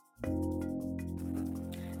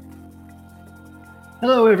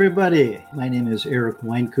Hello, everybody. My name is Eric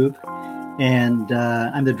Weinkoop, and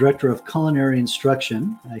I'm the Director of Culinary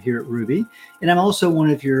Instruction here at Ruby. And I'm also one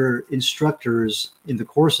of your instructors in the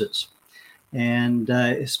courses. And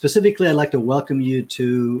specifically, I'd like to welcome you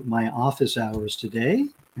to my office hours today.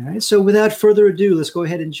 All right. So without further ado, let's go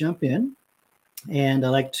ahead and jump in. And I'd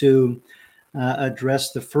like to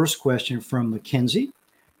address the first question from Mackenzie,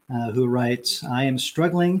 who writes, I am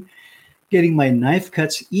struggling getting my knife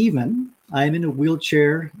cuts even. I'm in a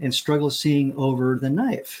wheelchair and struggle seeing over the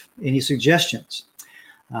knife. Any suggestions?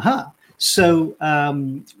 Aha. So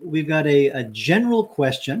we've got a general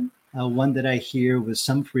question, one that I hear with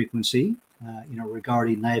some frequency,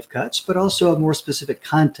 regarding knife cuts, but also a more specific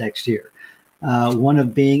context here. One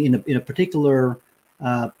of being in a particular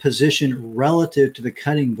position relative to the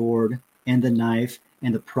cutting board and the knife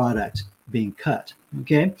and the product being cut.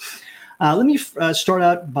 Okay. Let me start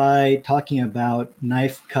out by talking about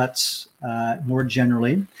knife cuts more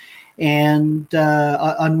generally. And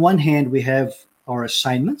on one hand, we have our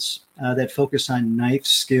assignments that focus on knife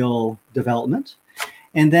skill development.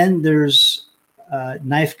 And then there's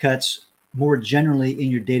knife cuts more generally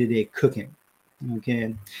in your day-to-day cooking.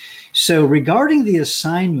 Okay. So regarding the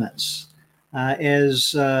assignments,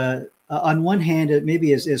 on one hand, it may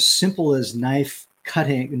be as simple as knife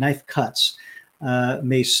cuts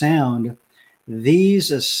may sound,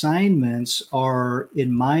 these assignments are,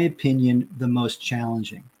 in my opinion, the most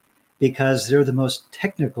challenging because they're the most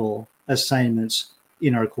technical assignments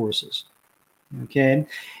in our courses. Okay,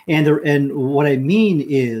 and what I mean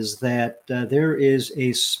is that there is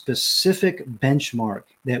a specific benchmark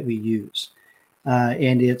that we use,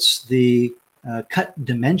 and it's the cut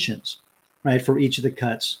dimensions, right, for each of the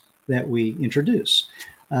cuts that we introduce.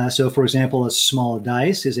 So, for example, a small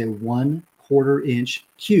dice is a 1/4 inch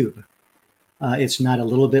cube. It's not a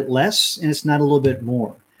little bit less, and it's not a little bit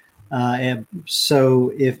more. And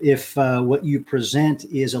so, if what you present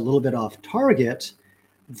is a little bit off target,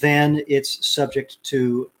 then it's subject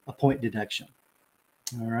to a point deduction.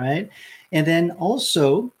 All right, and then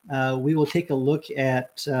also we will take a look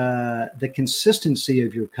at the consistency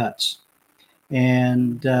of your cuts.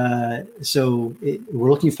 And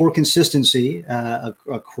we're looking for consistency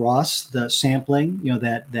across the sampling,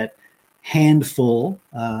 that handful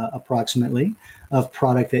approximately of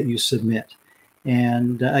product that you submit.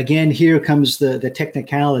 And again, here comes the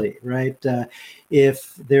technicality, right?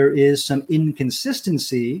 If there is some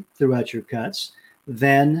inconsistency throughout your cuts,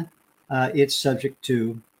 then it's subject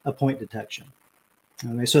to a point deduction.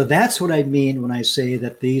 Okay, so that's what I mean when I say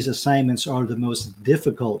that these assignments are the most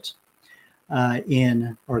difficult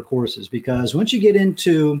in our courses, because once you get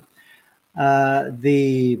into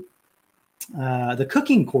the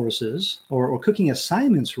cooking courses or cooking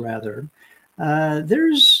assignments rather,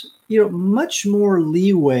 there's much more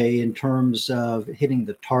leeway in terms of hitting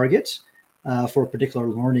the target for a particular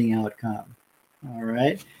learning outcome. All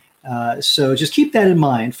right. So just keep that in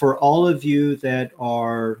mind for all of you that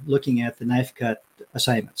are looking at the knife cut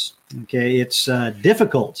assignments. Okay, it's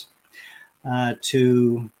difficult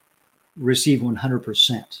to receive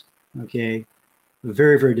 100%. Okay,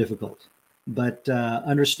 very, very difficult. But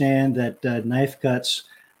understand that knife cuts,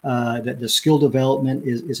 that the skill development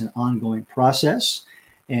is an ongoing process.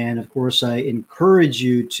 And of course, I encourage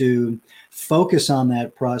you to focus on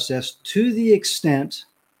that process to the extent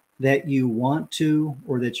that you want to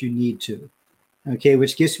or that you need to. Okay,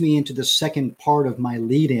 which gets me into the second part of my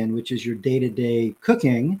lead-in, which is your day-to-day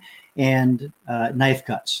cooking and knife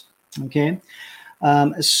cuts. Okay,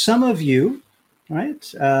 some of you,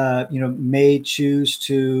 right, may choose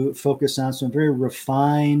to focus on some very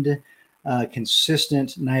refined,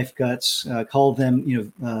 consistent knife cuts, call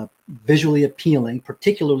them, visually appealing,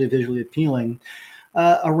 particularly visually appealing,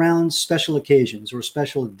 around special occasions or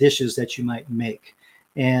special dishes that you might make.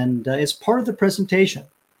 And it's part of the presentation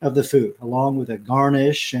of the food, along with a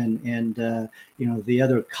garnish and the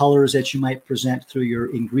other colors that you might present through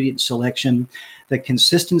your ingredient selection. The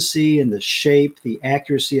consistency and the shape, the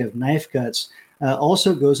accuracy of knife cuts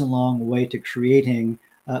also goes a long way to creating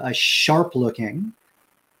a sharp-looking,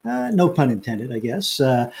 no pun intended, I guess,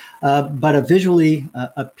 but a visually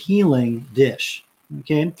appealing dish.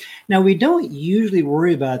 Okay. Now, we don't usually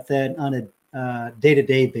worry about that on a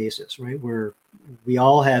day-to-day basis, right? Where we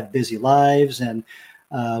all have busy lives and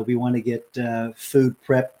we want to get food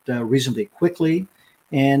prepped reasonably quickly.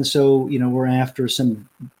 And so, we're after some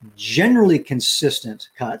generally consistent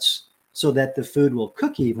cuts so that the food will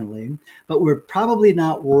cook evenly, but we're probably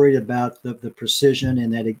not worried about the precision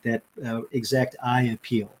and that exact eye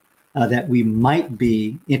appeal that we might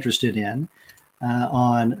be interested in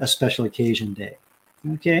on a special occasion day.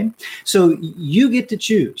 Okay, so you get to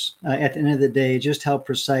choose at the end of the day just how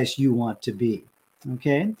precise you want to be.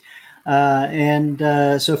 Okay,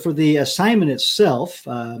 so for the assignment itself,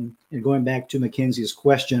 and going back to Mackenzie's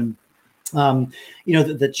question,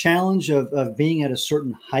 the challenge of being at a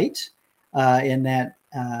certain height and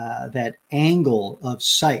that angle of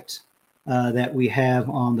sight that we have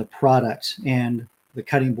on the product and the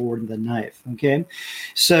cutting board and the knife. Okay,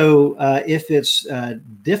 so if it's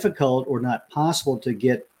difficult or not possible to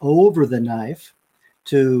get over the knife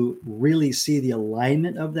to really see the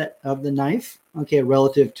alignment of the knife, okay,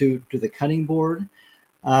 relative to the cutting board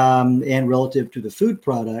and relative to the food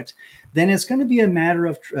product, then it's going to be a matter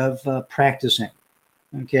of practicing.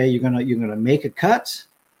 Okay, you're gonna make a cut,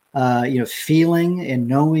 feeling and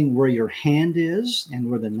knowing where your hand is and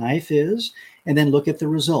where the knife is, and then look at the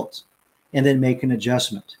results, and then make an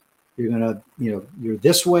adjustment. You're gonna, you're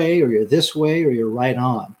this way, or you're this way, or you're right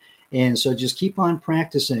on, and so just keep on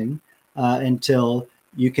practicing until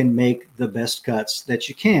you can make the best cuts that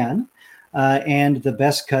you can, and the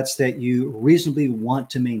best cuts that you reasonably want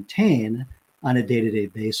to maintain on a day-to-day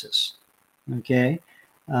basis. Okay.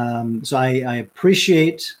 So I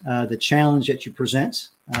appreciate the challenge that you present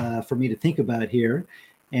for me to think about here,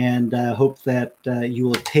 and hope that you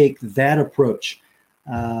will take that approach,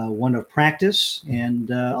 one of practice,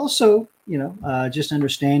 and also, just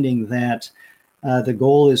understanding that the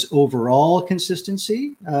goal is overall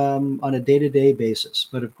consistency on a day-to-day basis.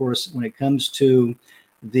 But of course, when it comes to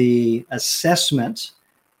the assessment,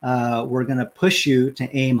 we're going to push you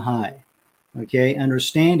to aim high. Okay,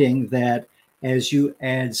 understanding that as you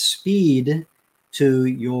add speed to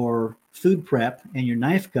your food prep and your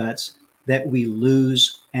knife cuts, that we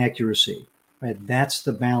lose accuracy, right? That's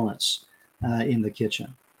the balance in the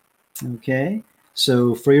kitchen. Okay,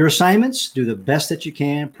 so for your assignments, do the best that you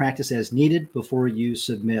can, practice as needed before you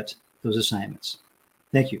submit those assignments.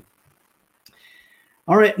 Thank you.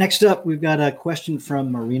 All right, next up, we've got a question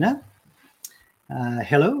from Marina.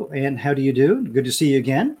 Hello, and how do you do? Good to see you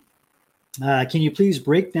again. Can you please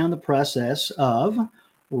break down the process of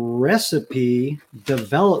recipe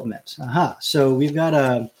development? So we've got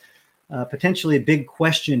a potentially big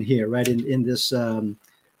question here, right, in this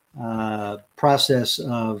process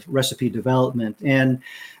of recipe development. And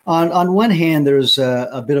on one hand, there's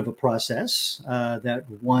a bit of a process that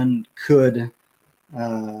one could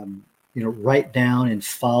write down and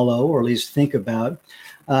follow, or at least think about.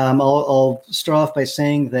 I'll start off by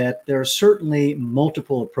saying that there are certainly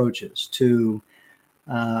multiple approaches to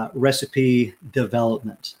recipe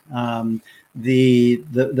development.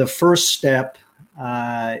 The first step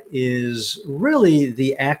is really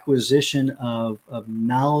the acquisition of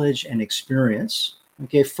knowledge and experience.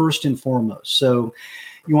 Okay, first and foremost. So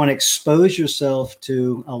you want to expose yourself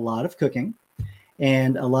to a lot of cooking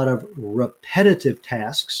and a lot of repetitive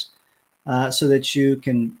tasks so that you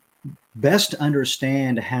can best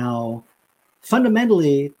understand how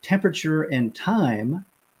fundamentally temperature and time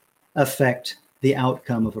affect the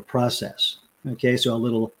outcome of a process. Okay, so a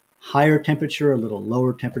little higher temperature, a little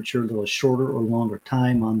lower temperature, a little shorter or longer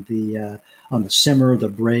time on the simmer, the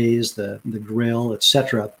braise, the grill,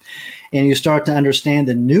 etc. And you start to understand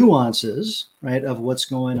the nuances, right, of what's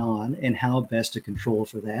going on and how best to control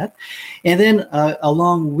for that. And then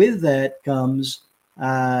along with that comes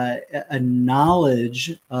a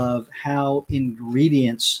knowledge of how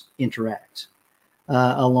ingredients interact,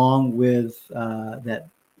 along with that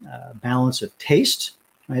balance of taste,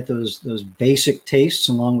 right? Those basic tastes,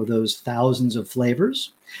 along with those thousands of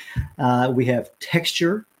flavors. We have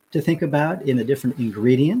texture to think about in the different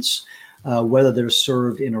ingredients, whether they're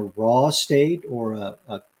served in a raw state or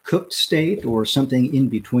a cooked state or something in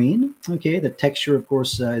between. Okay, the texture, of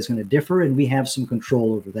course, is going to differ, and we have some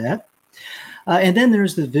control over that. And then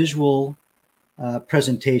there's the visual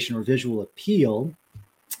presentation or visual appeal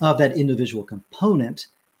of that individual component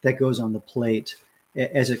that goes on the plate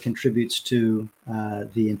as it contributes to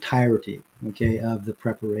the entirety, okay, of the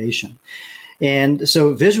preparation. And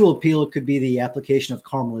so visual appeal could be the application of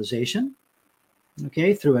caramelization,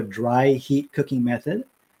 okay, through a dry heat cooking method,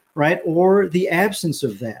 right? Or the absence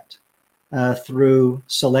of that through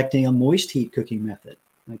selecting a moist heat cooking method,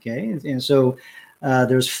 okay? And so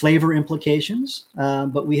there's flavor implications,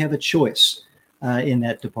 but we have a choice in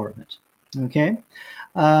that department, okay?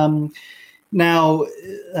 Now,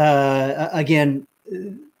 again,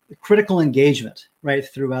 critical engagement, right,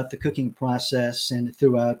 throughout the cooking process and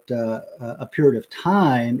throughout a period of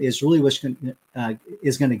time is really what's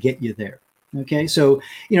is going to get you there. Okay, so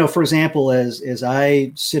for example, as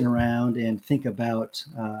I sit around and think about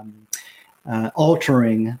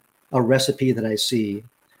altering a recipe that I see,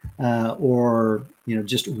 or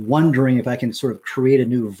just wondering if I can sort of create a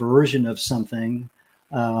new version of something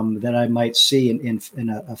that I might see in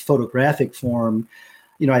a photographic form.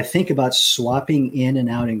 I think about swapping in and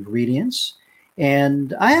out ingredients,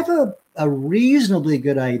 and I have a reasonably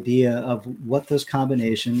good idea of what those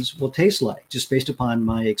combinations will taste like, just based upon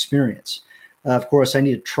my experience. Of course, I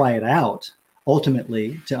need to try it out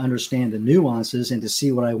ultimately to understand the nuances and to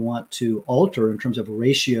see what I want to alter in terms of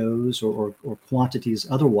ratios or quantities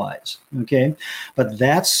otherwise. Okay. But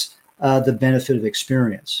that's the benefit of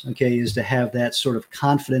experience, okay, is to have that sort of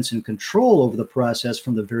confidence and control over the process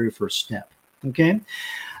from the very first step. Okay.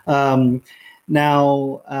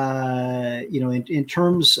 Now, in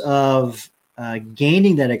terms of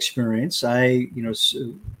gaining that experience,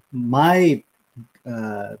 my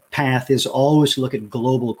path is always to look at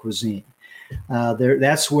global cuisine.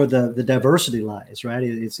 That's where the diversity lies, right?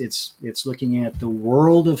 It's looking at the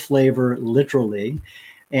world of flavor literally,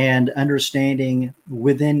 and understanding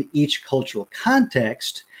within each cultural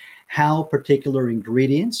context how particular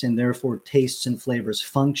ingredients and therefore tastes and flavors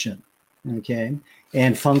function, okay,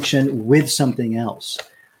 and function with something else.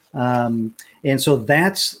 And so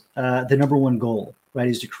that's the number one goal, right,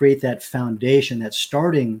 is to create that foundation, that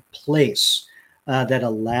starting place that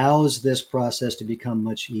allows this process to become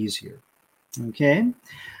much easier. Okay.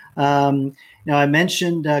 Now I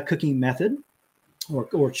mentioned cooking method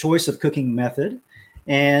or choice of cooking method.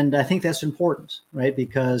 And I think that's important, right?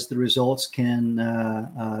 Because the results can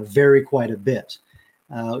vary quite a bit,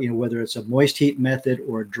 whether it's a moist heat method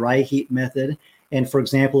or a dry heat method. And for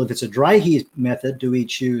example, if it's a dry heat method, do we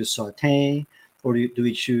choose saute, or do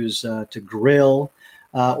we choose to grill?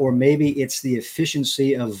 Or maybe it's the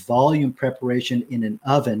efficiency of volume preparation in an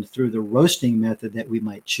oven through the roasting method that we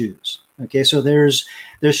might choose. Okay, so there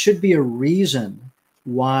should be a reason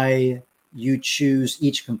why you choose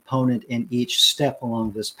each component in each step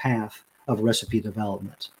along this path of recipe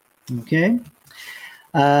development. Okay.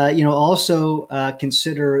 Also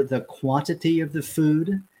consider the quantity of the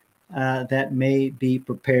food that may be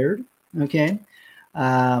prepared. Okay.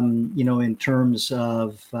 In terms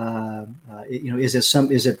of,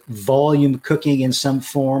 is it volume cooking in some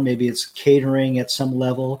form? Maybe it's catering at some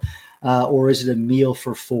level, or is it a meal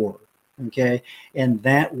for four? Okay. And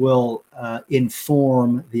that will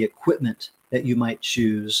inform the equipment that you might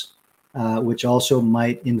choose, which also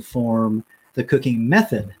might inform the cooking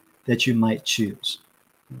method that you might choose.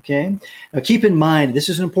 Okay. Now keep in mind, this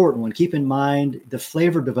is an important one. Keep in mind the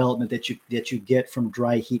flavor development that you get from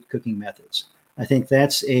dry heat cooking methods. I think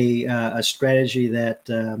that's a strategy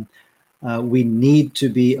that we need to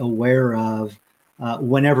be aware of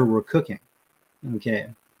whenever we're cooking. Okay.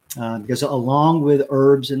 Because along with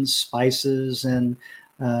herbs and spices and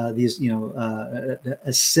these,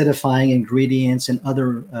 acidifying ingredients and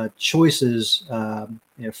other choices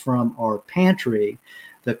from our pantry,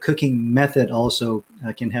 the cooking method also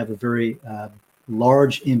can have a very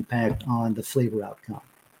large impact on the flavor outcome.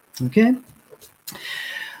 Okay.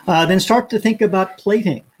 Then start to think about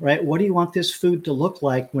plating, right? What do you want this food to look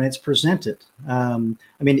like when it's presented?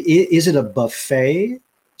 Is it a buffet,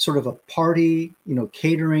 sort of a party,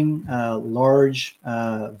 catering, large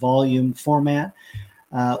volume format,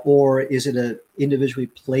 or is it an individually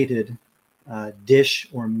plated dish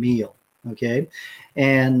or meal? Okay,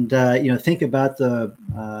 and think about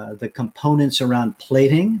the components around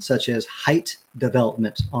plating, such as height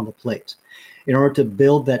development on the plate. In order to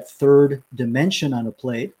build that third dimension on a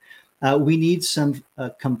plate, we need some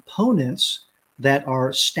components that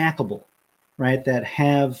are stackable, right? That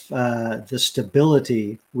have the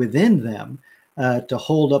stability within them to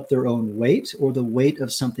hold up their own weight or the weight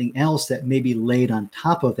of something else that may be laid on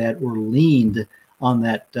top of that or leaned on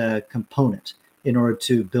that component in order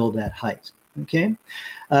to build that height. Okay.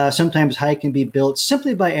 Sometimes height can be built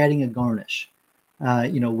simply by adding a garnish,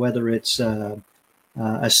 whether it's a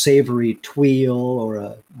savory tuile or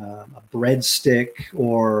a breadstick,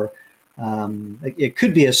 or it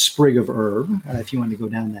could be a sprig of herb if you want to go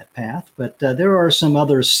down that path. But there are some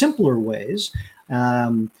other simpler ways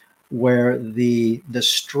where the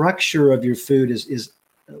structure of your food is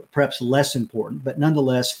perhaps less important, but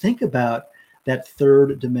nonetheless, think about that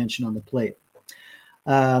third dimension on the plate.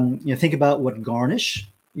 Think about what garnish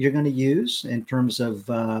you're going to use in terms of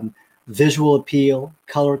visual appeal,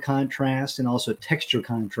 color contrast, and also texture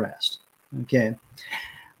contrast. Okay.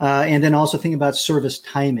 And then also think about service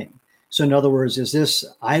timing. So in other words, is this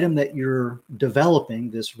item that you're developing,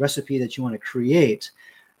 this recipe that you want to create,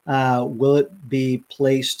 will it be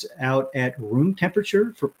placed out at room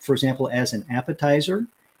temperature, for example, as an appetizer,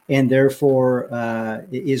 and therefore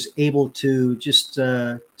is able to just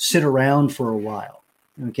sit around for a while?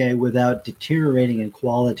 okay, without deteriorating in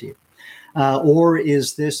quality? Or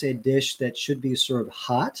is this a dish that should be served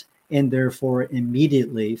hot and therefore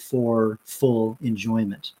immediately for full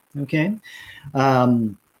enjoyment? Okay.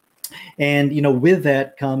 Um, and, with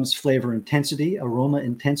that comes flavor intensity, aroma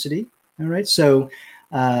intensity. All right. So,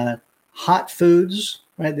 hot foods,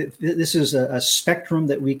 right? This is a spectrum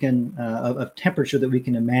that we can, of temperature that we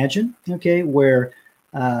can imagine, okay, where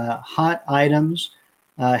hot items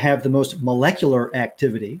have the most molecular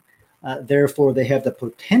activity. Therefore, they have the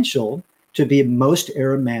potential to be most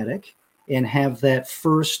aromatic and have that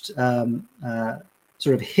first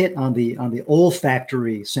sort of hit on the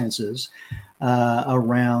olfactory senses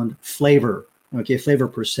around flavor, okay, flavor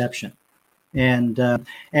perception. And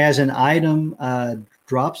as an item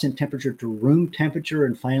drops in temperature to room temperature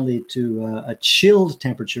and finally to a chilled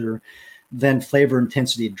temperature, then flavor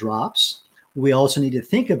intensity drops. We also need to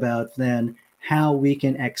think about then how we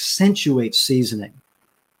can accentuate seasoning,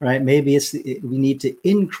 right? Maybe we need to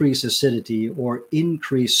increase acidity or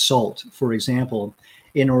increase salt, for example,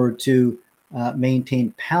 in order to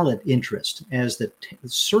maintain palate interest as the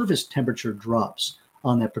service temperature drops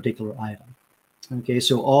on that particular item. Okay,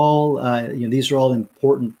 so all these are all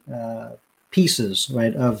important pieces,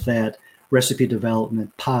 right, of that recipe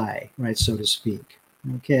development pie, right, so to speak.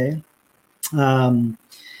 Okay, and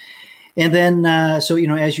then so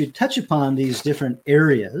as you touch upon these different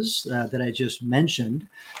areas that I just mentioned,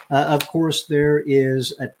 of course there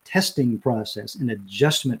is a testing process, an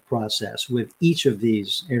adjustment process with each of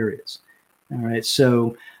these areas. All right,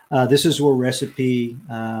 so this is where recipe.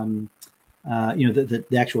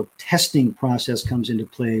 The actual testing process comes into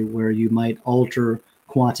play, where you might alter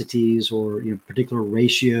quantities or particular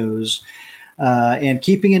ratios, and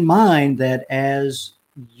keeping in mind that as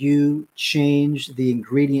you change the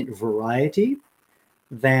ingredient variety,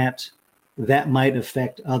 that might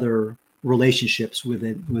affect other relationships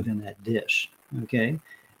within that dish. Okay.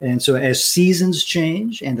 And so as seasons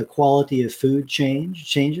change and the quality of food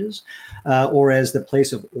changes, or as the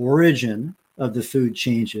place of origin of the food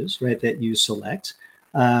changes, right, that you select,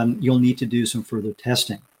 you'll need to do some further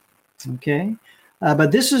testing. Okay.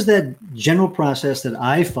 But this is that general process that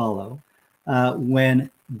I follow when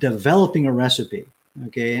developing a recipe.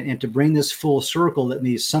 Okay. And to bring this full circle, let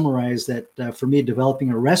me summarize that for me, developing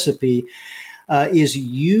a recipe is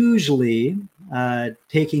usually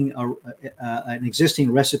taking an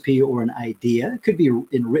existing recipe or an idea. It could be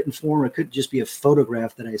in written form, or it could just be a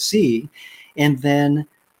photograph that I see, and then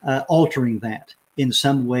altering that in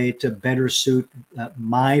some way to better suit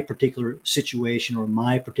my particular situation or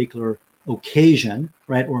my particular occasion,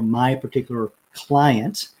 right, or my particular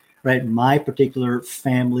client, right, my particular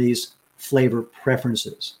family's flavor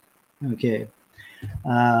preferences. Okay.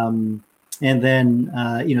 And then,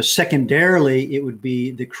 secondarily, it would be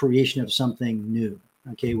the creation of something new,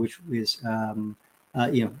 okay, which is,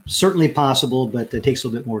 certainly possible, but it takes a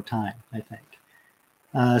little bit more time, I think.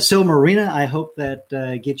 So, Marina, I hope that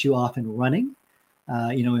gets you off and running,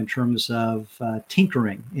 in terms of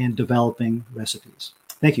tinkering and developing recipes.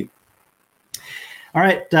 Thank you. All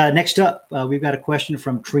right, next up, we've got a question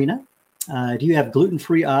from Trina. Do you have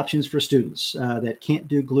gluten-free options for students that can't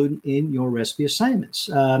do gluten in your recipe assignments?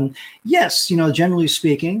 Yes, generally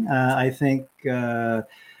speaking, I think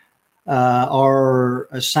our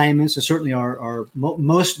assignments, and certainly our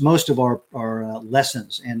most of our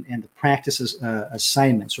lessons and the practices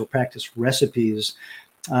assignments or practice recipes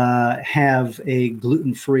have a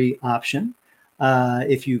gluten-free option.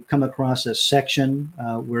 If you come across a section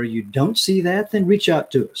where you don't see that, then reach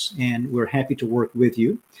out to us, and we're happy to work with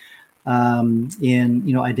you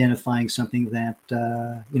in identifying something that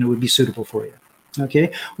would be suitable for you.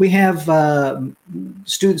 Okay, we have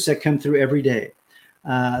students that come through every day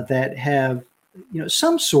that have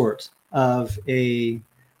some sort of a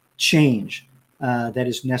change that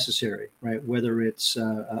is necessary, right? Whether it's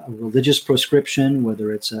a religious prescription,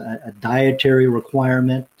 whether it's a dietary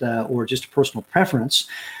requirement, or just a personal preference.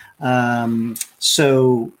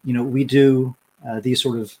 So we do these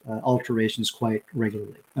sort of alterations quite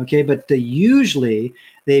regularly. Okay, but usually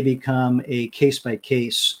they become a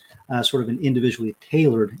case-by-case, sort of an individually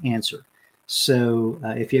tailored answer. So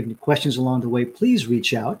if you have any questions along the way, please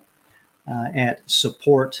reach out at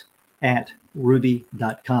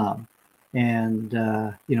support@rouxbe.com, and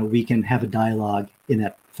we can have a dialogue in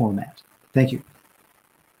that format. Thank you.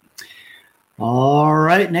 All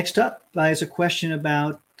right, next up is a question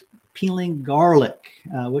about peeling garlic.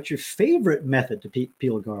 What's your favorite method to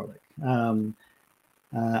peel garlic?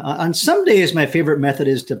 On some days, my favorite method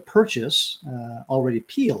is to purchase already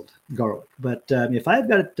peeled garlic. But if I've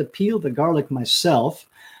got to peel the garlic myself,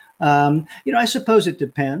 I suppose it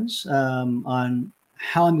depends on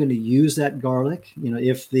how I'm going to use that garlic.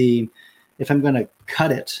 If I'm going to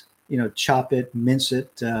cut it, chop it, mince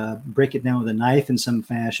it, break it down with a knife in some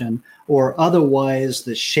fashion, or otherwise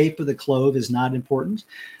the shape of the clove is not important,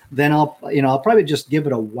 then I'll probably just give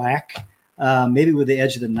it a whack, maybe with the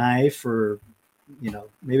edge of the knife, or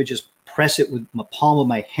maybe just press it with my palm of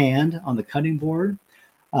my hand on the cutting board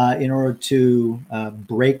in order to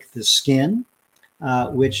break the skin,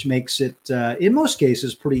 which makes it, in most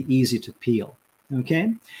cases, pretty easy to peel.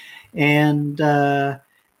 Okay, and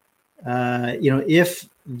if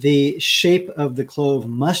the shape of the clove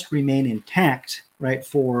must remain intact, right,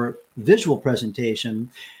 for visual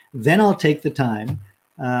presentation, then I'll take the time,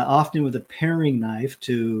 often with a paring knife,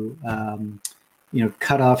 to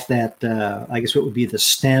cut off that, I guess what would be the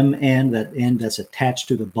stem end, that end that's attached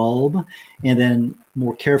to the bulb, and then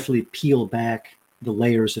more carefully peel back the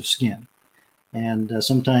layers of skin. And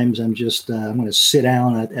sometimes I'm going to sit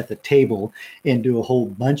down at the table and do a whole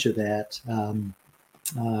bunch of that,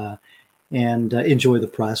 and enjoy the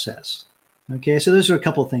process. Okay, so those are a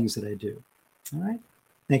couple of things that I do. All right,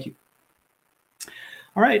 thank you.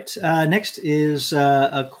 All right, next is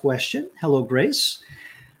a question. Hello, Grace.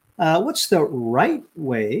 What's the right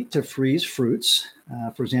way to freeze fruits,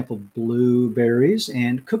 for example, blueberries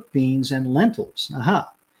and cooked beans and lentils? Aha.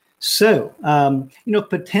 So,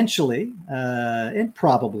 potentially and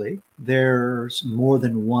probably there's more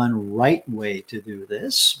than one right way to do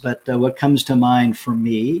this. But what comes to mind for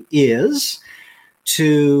me is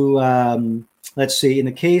to, let's see, in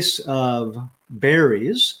the case of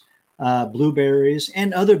berries, blueberries,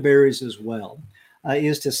 and other berries as well,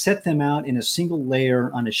 is to set them out in a single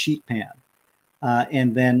layer on a sheet pan,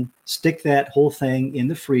 and then stick that whole thing in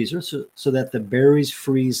the freezer so that the berries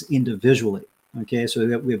freeze individually. Okay, so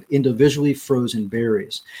that we have individually frozen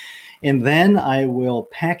berries. And then I will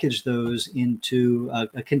package those into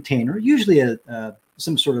a container, usually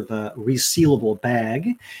some sort of a resealable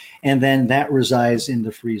bag, and then that resides in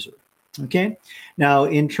the freezer. Okay, now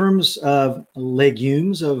in terms of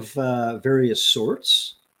legumes of various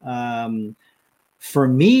sorts, for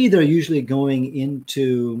me, they're usually going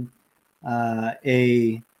into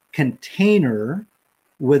a container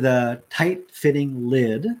with a tight-fitting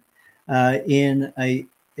lid, in a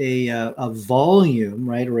volume,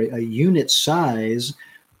 right, or a unit size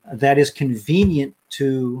that is convenient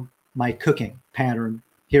to my cooking pattern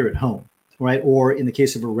here at home, right, or in the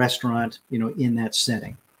case of a restaurant, in that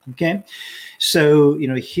setting. Okay, so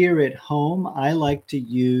here at home, I like to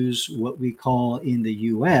use what we call in the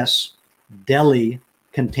U.S. deli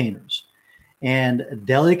containers. And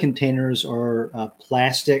deli containers are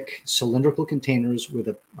plastic cylindrical containers with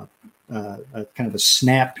a kind of a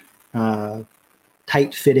snap,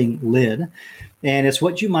 tight-fitting lid. And it's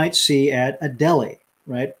what you might see at a deli,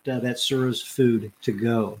 right, that serves food to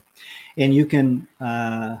go. And you can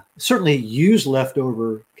certainly use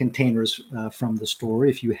leftover containers from the store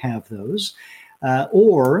if you have those,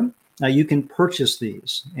 or you can purchase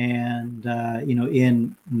these. And,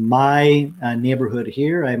 in my neighborhood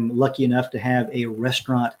here, I'm lucky enough to have a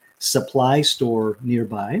restaurant supply store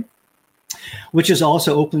nearby, which is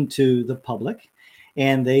also open to the public.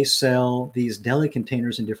 And they sell these deli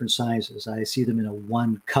containers in different sizes. I see them in a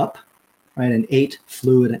 1 cup, right, an 8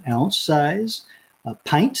 fluid ounce size, a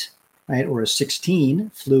pint, right, or a 16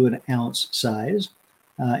 fluid ounce size,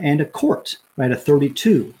 and a quart, right, a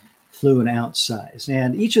 32 fluid ounce size.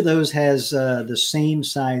 And each of those has the same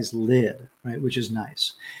size lid, right, which is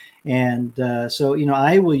nice. And so,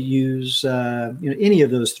 I will use, any of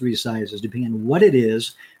those 3 sizes, depending on what it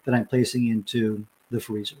is that I'm placing into the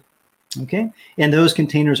freezer. Okay, and those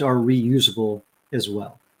containers are reusable as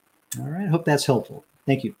well. All right, I hope that's helpful.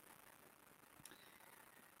 Thank you.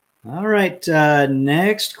 All right,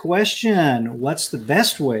 next question. What's the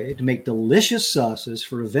best way to make delicious sauces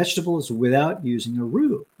for vegetables without using a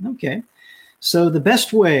roux? Okay, so the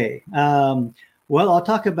best way, well, I'll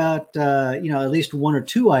talk about, at least 1 or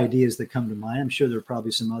 2 ideas that come to mind. I'm sure there are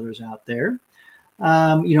probably some others out there.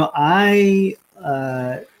 I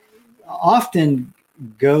often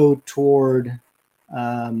go toward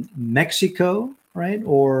Mexico, right,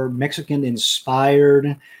 or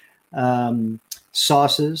Mexican-inspired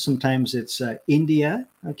sauces. Sometimes it's India,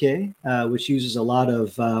 okay, which uses a lot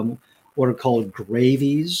of what are called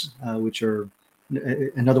gravies, which are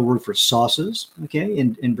another word for sauces, okay,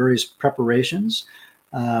 in various preparations.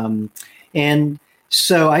 And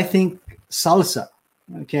so I think salsa,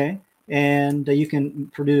 okay, and you can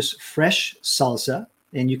produce fresh salsa,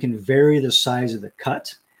 and you can vary the size of the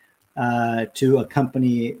cut to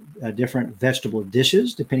accompany different vegetable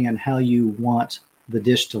dishes, depending on how you want the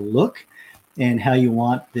dish to look and how you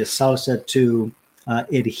want the salsa to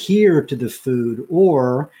adhere to the food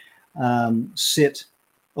or sit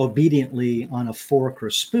obediently on a fork or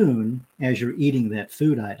spoon as you're eating that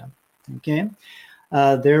food item. Okay.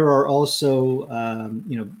 There are also,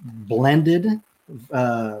 blended,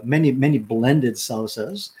 many blended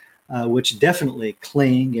salsas, which definitely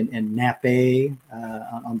cling and nappe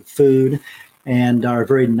on the food, and are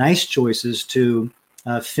very nice choices to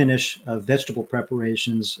finish vegetable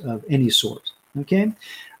preparations of any sort. Okay,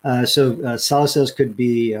 so salsas could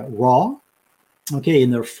be raw, okay, in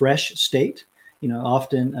their fresh state.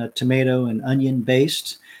 Often tomato and onion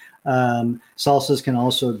based. Salsas can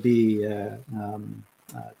also be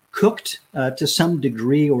cooked to some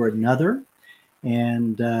degree or another,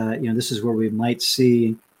 and this is where we might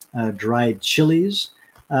see dried chilies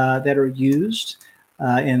that are used,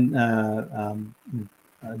 and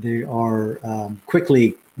they are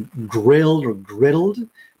quickly grilled or griddled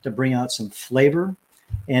to bring out some flavor,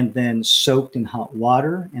 and then soaked in hot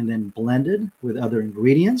water and then blended with other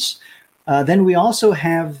ingredients. Then we also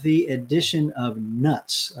have the addition of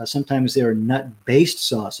nuts. Sometimes they are nut-based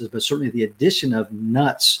sauces, but certainly the addition of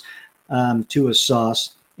nuts to a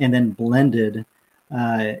sauce and then blended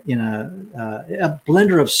in a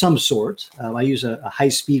blender of some sort. I use a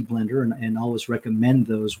high-speed blender and always recommend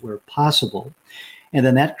those where possible. And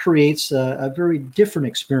then that creates a very different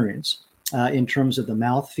experience in terms of the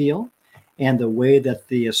mouthfeel and the way that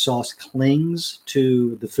the sauce clings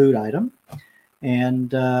to the food item. And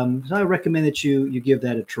so I recommend that you give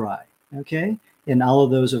that a try, okay? And all of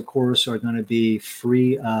those, of course, are going to be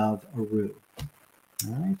free of a roux.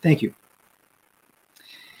 All right, thank you.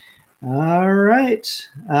 All right,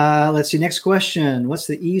 let's see, next question. What's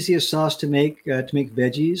the easiest sauce to make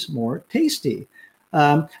veggies more tasty?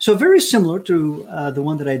 So very similar to the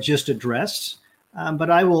one that I just addressed, but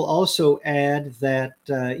I will also add that,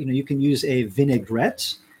 you can use a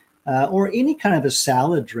vinaigrette or any kind of a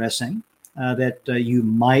salad dressing that you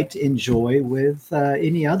might enjoy with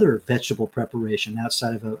any other vegetable preparation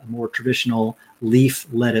outside of a more traditional leaf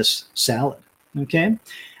lettuce salad. Okay,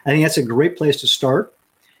 I think that's a great place to start.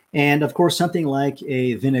 And of course, something like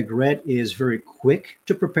a vinaigrette is very quick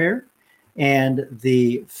to prepare, and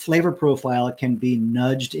the flavor profile can be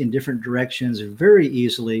nudged in different directions very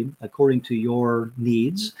easily according to your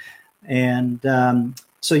needs. And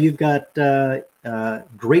so you've got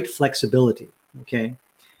great flexibility. Okay.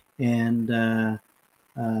 And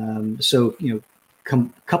so,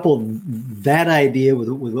 couple that idea with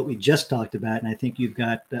what we just talked about, and I think you've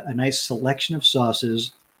got a nice selection of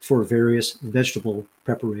sauces for various vegetable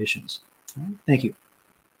preparations. All right, thank you.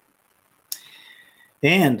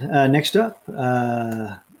 And next up,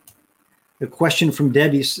 the question from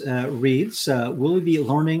Debbie reads, will we be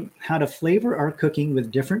learning how to flavor our cooking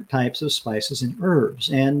with different types of spices and herbs?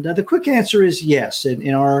 And the quick answer is yes.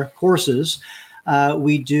 In our courses,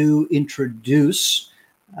 we do introduce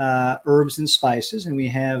herbs and spices, and we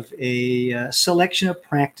have a selection of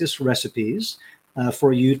practice recipes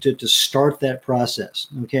for you to start that process,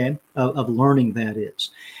 okay, of learning, that is.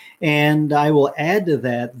 And I will add to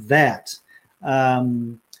that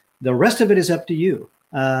the rest of it is up to you,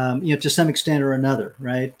 to some extent or another,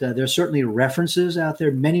 right? There's certainly references out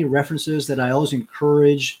there, many references that I always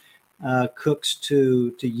encourage cooks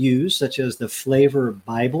to use, such as the Flavor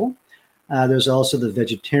Bible. There's also the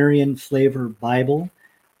Vegetarian Flavor Bible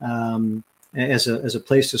as a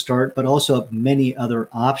place to start, but also many other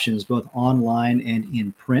options, both online and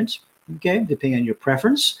in print, okay, depending on your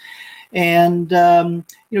preference. And,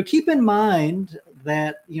 keep in mind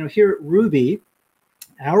that, here at Rouxbe,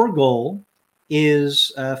 our goal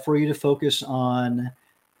is for you to focus on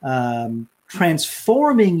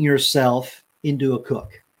transforming yourself into a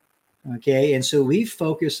cook, okay? And so we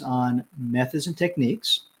focus on methods and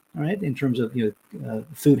techniques, all right, in terms of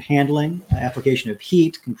food handling, application of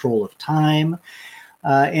heat, control of time,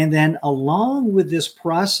 and then along with this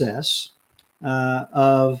process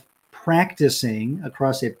of practicing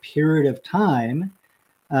across a period of time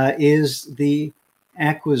is the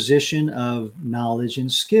acquisition of knowledge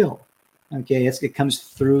and skill. Okay, it comes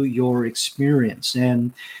through your experience,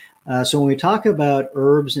 and so when we talk about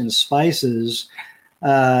herbs and spices,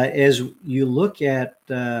 as you look at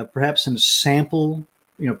perhaps some sample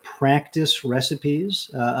practice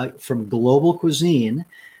recipes from global cuisine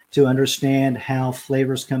to understand how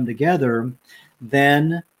flavors come together,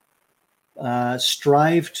 then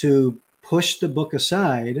strive to push the book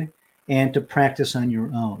aside and to practice on your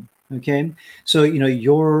own. Okay, so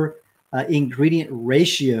your ingredient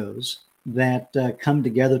ratios that come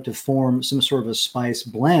together to form some sort of a spice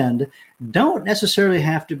blend don't necessarily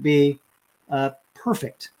have to be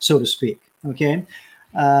perfect, so to speak. Okay.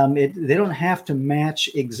 They don't have to match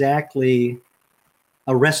exactly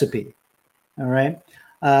a recipe. All right.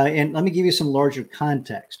 And let me give you some larger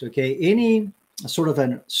context. Okay. Any sort of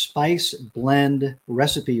a spice blend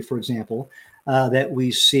recipe, for example, that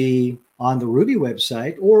we see on the Ruby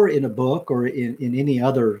website or in a book or in any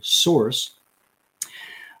other source,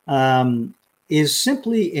 is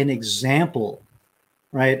simply an example,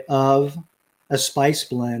 right, of a spice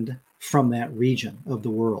blend from that region of the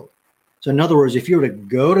world. So in other words, if you were to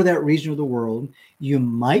go to that region of the world, you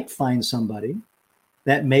might find somebody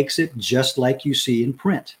that makes it just like you see in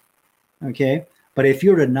print. Okay. But if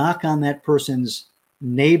you were to knock on that person's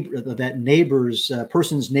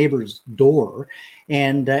person's neighbor's door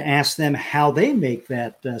and ask them how they make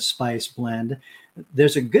that spice blend,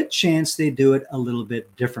 there's a good chance they do it a little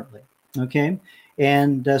bit differently. Okay.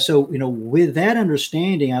 And so, with that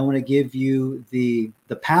understanding, I want to give you the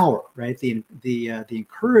power, right? The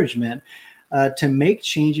encouragement to make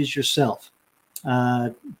changes yourself,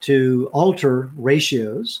 to alter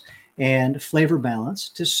ratios and flavor balance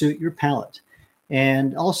to suit your palate,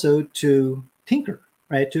 and also to tinker,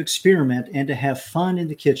 right? To experiment and to have fun in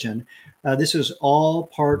the kitchen. This is all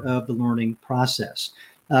part of the learning process.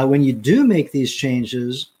 When you do make these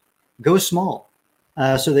changes, go small.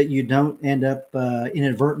 So that you don't end up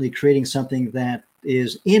inadvertently creating something that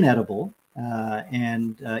is inedible,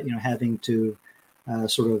 and having to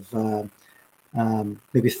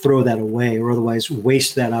maybe throw that away or otherwise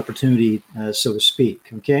waste that opportunity, so to speak.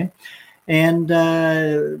 Okay, and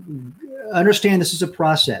understand this is a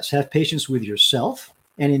process. Have patience with yourself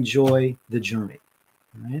and enjoy the journey.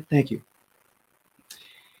 All right, thank you.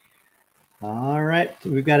 All right,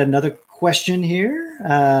 we've got another question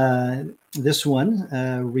here. This one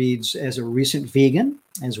reads, as a recent vegan,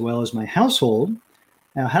 as well as my household,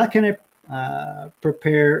 now how can I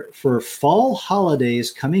prepare for fall holidays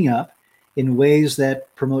coming up in ways that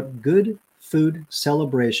promote good food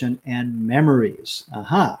celebration and memories?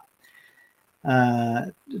 Aha.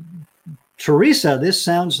 Teresa, this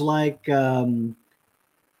sounds like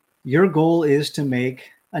your goal is to make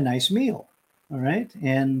a nice meal. All right.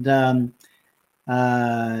 And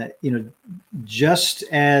just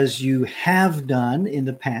as you have done in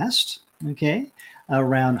the past, okay,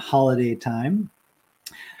 around holiday time,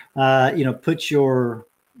 put your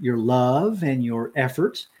love and your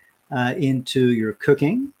effort into your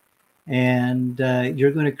cooking, and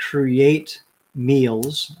you're going to create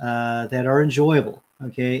meals that are enjoyable,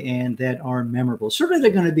 okay, and that are memorable. Certainly,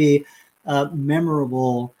 they're going to be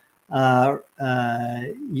memorable,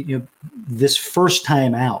 this first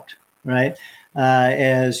time out, right?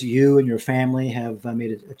 As you and your family have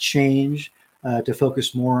made a change to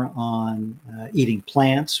focus more on eating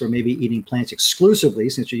plants, or maybe eating plants exclusively,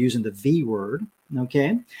 since you're using the V word,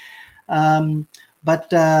 okay?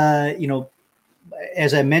 But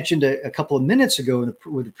as I mentioned a couple of minutes ago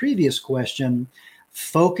with the previous question,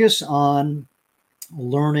 focus on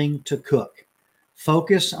learning to cook.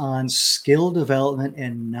 Focus on skill development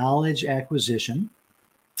and knowledge acquisition,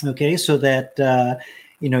 okay, so that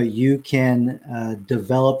you can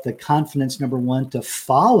develop the confidence, number one, to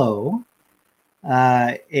follow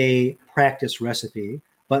a practice recipe,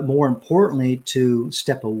 but more importantly, to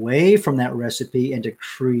step away from that recipe and to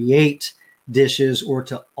create dishes or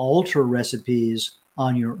to alter recipes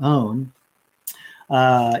on your own,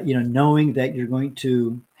 knowing that you're going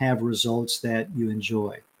to have results that you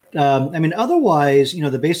enjoy. Otherwise,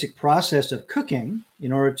 the basic process of cooking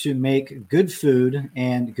in order to make good food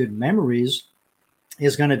and good memories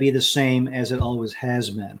is going to be the same as it always has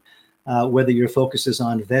been, whether your focus is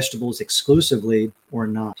on vegetables exclusively or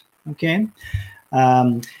not. Okay.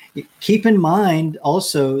 Keep in mind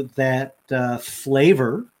also that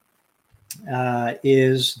flavor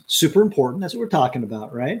is super important. That's what we're talking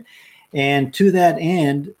about, right? And to that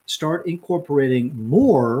end, start incorporating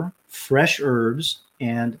more fresh herbs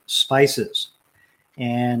and spices.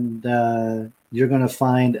 And you're going to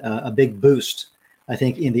find a big boost, I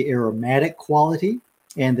think, in the aromatic quality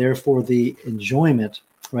and therefore the enjoyment,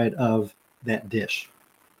 right, of that dish.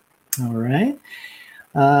 All right.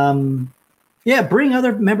 Bring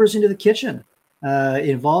other members into the kitchen.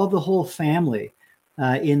 Involve the whole family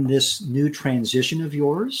in this new transition of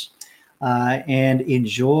yours, and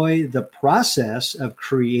enjoy the process of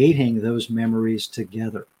creating those memories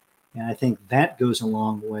together. And I think that goes a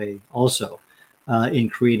long way also in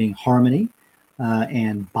creating harmony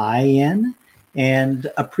and buy-in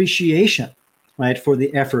and appreciation, right, for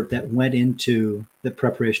the effort that went into the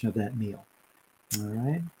preparation of that meal. All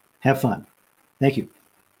right. Have fun. Thank you.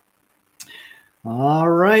 All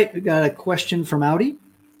right. We got a question from Audi.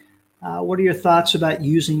 What are your thoughts about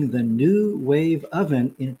using the NuWave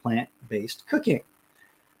oven in plant-based cooking?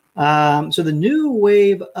 So the New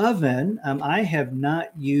Wave oven, I have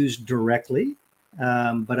not used directly,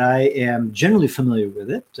 but I am generally familiar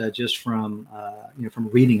with it just from from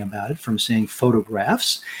reading about it, from seeing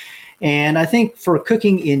photographs, and I think for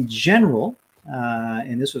cooking in general,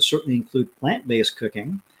 and this would certainly include plant-based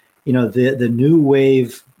cooking, the New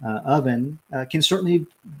Wave oven can certainly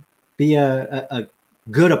be a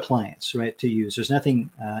good appliance, right, to use. There's nothing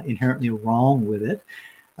inherently wrong with it.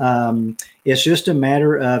 It's just a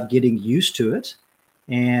matter of getting used to it.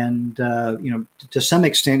 And, to some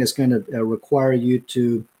extent, it's going to require you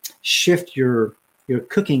to shift your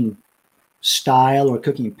cooking style or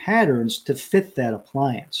cooking patterns to fit that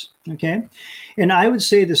appliance. Okay. And I would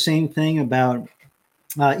say the same thing about,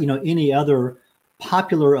 any other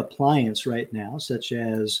popular appliance right now, such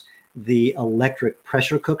as the electric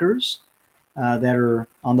pressure cookers that are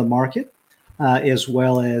on the market, as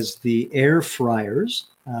well as the air fryers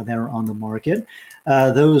that are on the market.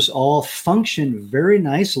 Those all function very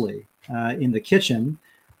nicely in the kitchen.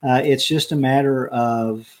 It's just a matter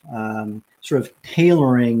of sort of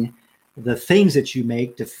tailoring the things that you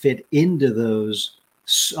make to fit into those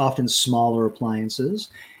often smaller appliances.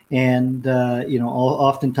 And,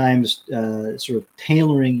 oftentimes sort of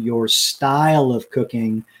tailoring your style of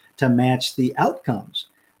cooking to match the outcomes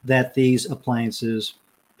that these appliances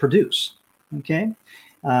produce. Okay.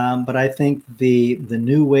 But I think the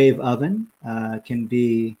New Wave oven can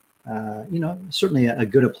be, certainly a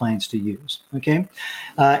good appliance to use. Okay.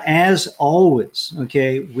 As always,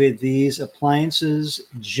 okay, with these appliances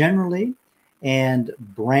generally and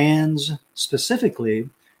brands specifically,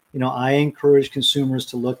 I encourage consumers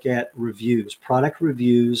to look at reviews, product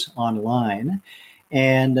reviews online,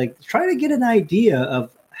 and try to get an idea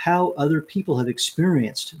of how other people have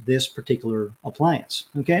experienced this particular appliance.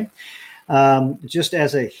 Okay. Just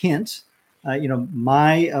as a hint,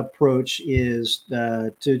 my approach is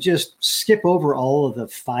to just skip over all of the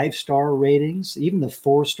 5-star ratings, even the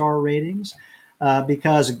 4-star ratings,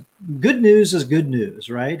 because good news is good news,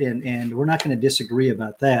 right? And we're not going to disagree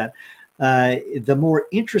about that. The more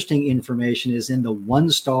interesting information is in the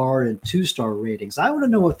 1-star and 2-star ratings. I want to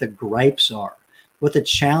know what the gripes are, what the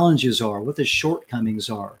challenges are, what the shortcomings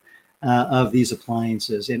are of these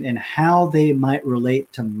appliances, and how they might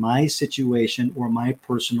relate to my situation or my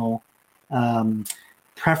personal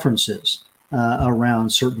preferences around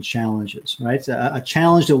certain challenges, right? A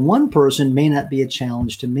challenge to one person may not be a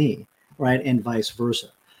challenge to me, right? And vice versa.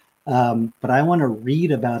 But I want to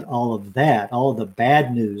read about all of that, all of the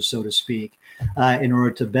bad news, so to speak, in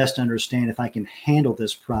order to best understand if I can handle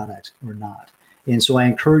this product or not. And so I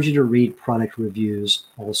encourage you to read product reviews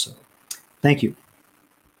also. Thank you.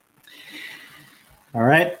 All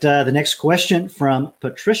right, the next question from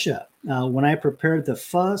Patricia. When I prepared the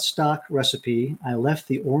pho stock recipe, I left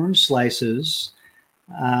the orange slices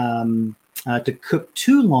to cook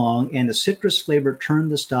too long, and the citrus flavor turned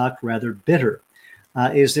the stock rather bitter.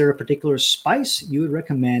 Is there a particular spice you would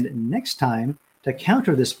recommend next time to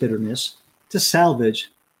counter this bitterness to salvage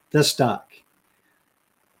the stock?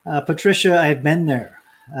 Patricia, I've been there.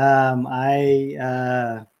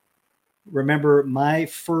 I remember my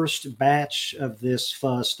first batch of this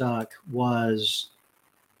pho stock was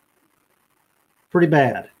pretty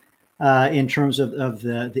bad in terms of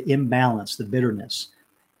the imbalance, the bitterness.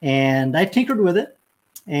 And I tinkered with it.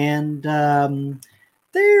 And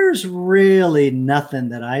there's really nothing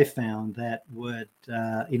that I found that would,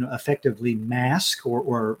 effectively mask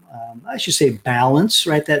or I should say balance,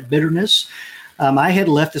 right, that bitterness. I had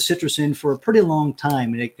left the citrus in for a pretty long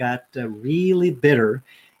time, and it got really bitter.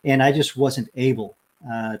 And I just wasn't able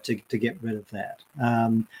to get rid of that.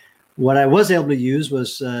 What I was able to use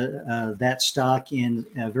was that stock in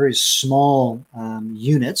very small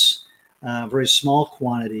units, very small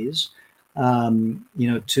quantities, as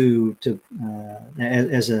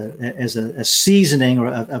a seasoning or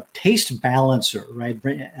a taste balancer, right?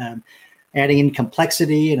 Adding in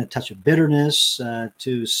complexity and a touch of bitterness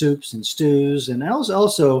to soups and stews, and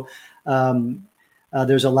also.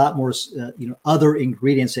 There's a lot more, other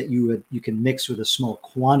ingredients that you can mix with a small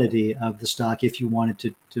quantity of the stock if you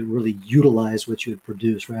wanted to really utilize what you would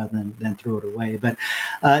produce rather than throw it away. But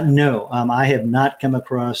no, I have not come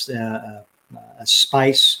across a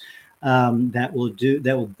spice that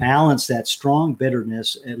will balance that strong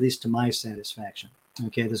bitterness, at least to my satisfaction.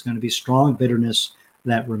 Okay, there's going to be strong bitterness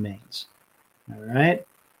that remains. All right,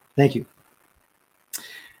 thank you.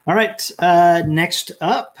 All right, next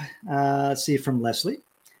up, let's see, from Leslie.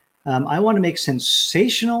 I want to make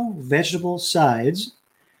sensational vegetable sides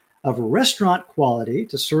of restaurant quality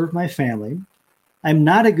to serve my family. I'm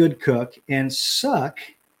not a good cook and suck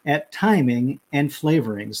at timing and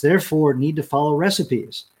flavorings, therefore need to follow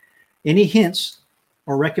recipes. Any hints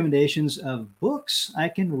or recommendations of books I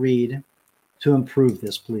can read to improve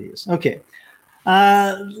this, please? Okay.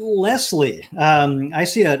 Leslie, I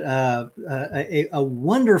see a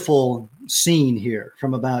wonderful scene here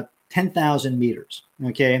from about 10,000 meters.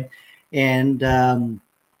 Okay. And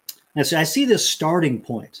so I see this starting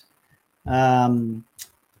point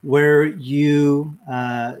where you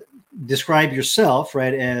describe yourself,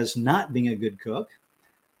 right, as not being a good cook.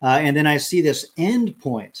 And then I see this end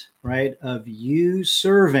point, right, of you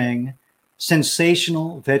serving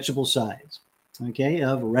sensational vegetable sides, okay,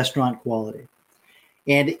 of restaurant quality.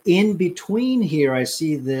 And in between here, I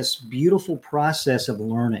see this beautiful process of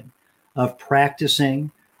learning, of practicing,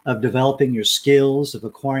 of developing your skills, of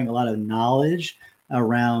acquiring a lot of knowledge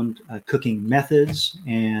around cooking methods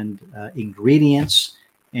and ingredients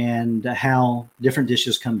and how different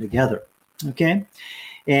dishes come together. Okay.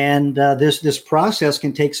 And this process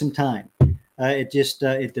can take some time.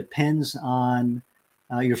 It depends on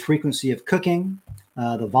your frequency of cooking,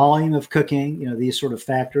 the volume of cooking, these sort of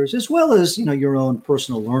factors, as well as, your own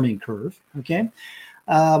personal learning curve. Okay.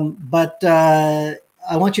 But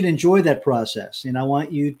I want you to enjoy that process, and I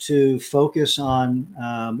want you to focus on,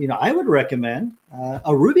 I would recommend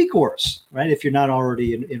a Ruby course, right? If you're not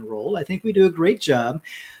already enrolled. I think we do a great job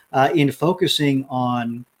in focusing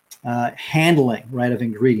on handling, right, of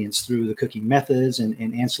ingredients through the cooking methods and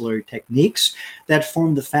ancillary techniques that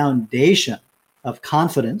form the foundation of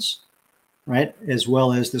confidence, right, as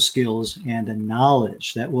well as the skills and the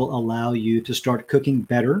knowledge that will allow you to start cooking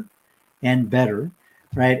better and better,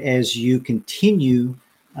 right, as you continue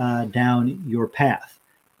down your path,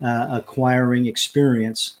 acquiring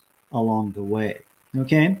experience along the way.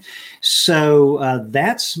 Okay, so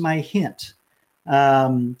that's my hint.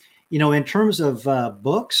 In terms of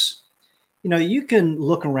books, you can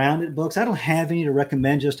look around at books. I don't have any to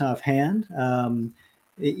recommend just offhand. And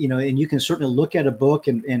you can certainly look at a book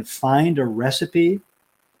and find a recipe,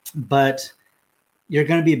 but you're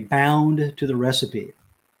going to be bound to the recipe.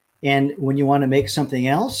 And when you want to make something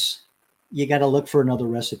else, you got to look for another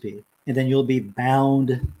recipe, and then you'll be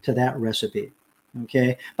bound to that recipe.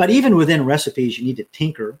 Okay. But even within recipes, you need to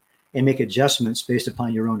tinker and make adjustments based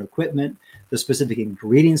upon your own equipment, the specific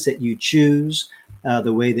ingredients that you choose,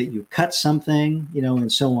 the way that you cut something,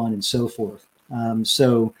 and so on and so forth.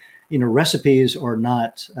 So recipes are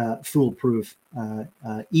not foolproof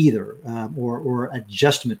either, or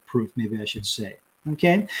adjustment proof, maybe I should say.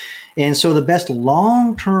 Okay. And so the best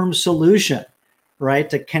long-term solution, right,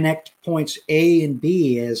 to connect points A and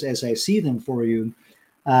B as I see them for you,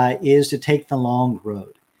 is to take the long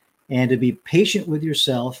road and to be patient with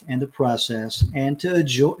yourself and the process, and to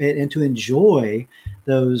enjoy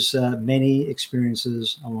those many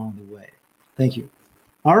experiences along the way. Thank you.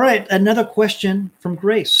 All right, another question from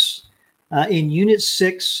Grace. In Unit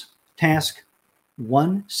 6, Task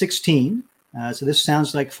 116, so this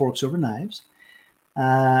sounds like Forks Over Knives,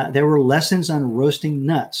 there were lessons on roasting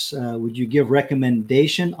nuts. Would you give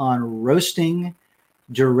recommendation on roasting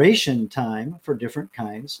duration time for different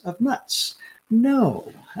kinds of nuts?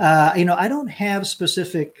 No, I don't have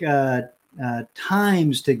specific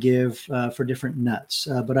times to give for different nuts,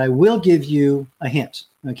 but I will give you a hint.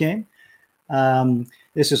 Okay.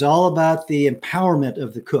 This is all about the empowerment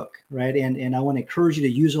of the cook, right? And I want to encourage you to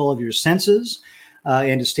use all of your senses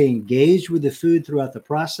and to stay engaged with the food throughout the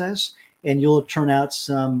process, and you'll turn out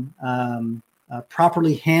some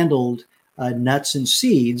properly handled nuts and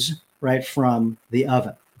seeds right from the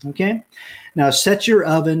oven. Okay. Now set your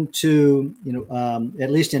oven to,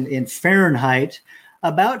 at least in Fahrenheit,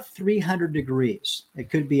 about 300 degrees. It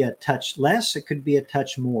could be a touch less, it could be a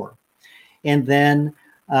touch more. And then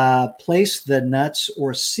place the nuts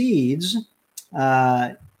or seeds,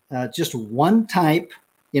 just one type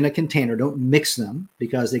in a container. Don't mix them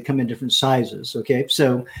because they come in different sizes. Okay.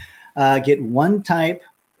 So get one type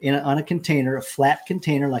on a container, a flat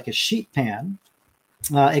container like a sheet pan.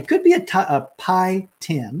 It could be a pie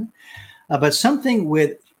tin, but something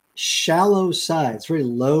with shallow sides, very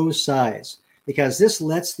low sides, because this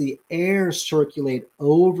lets the air circulate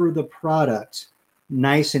over the product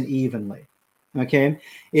nice and evenly. Okay.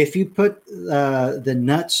 If you put the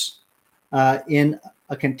nuts in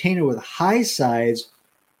a container with high sides,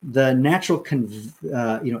 the natural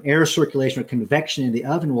air circulation or convection in the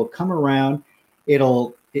oven will come around.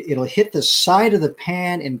 It'll hit the side of the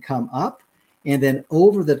pan and come up, and then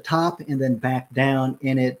over the top and then back down.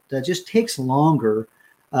 And it just takes longer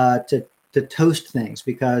to toast things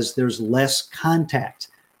because there's less contact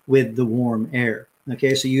with the warm air.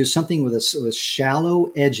 Okay, so use something with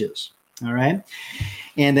shallow edges. All right,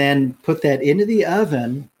 and then put that into the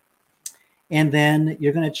oven, and then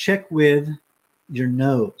you're going to check with your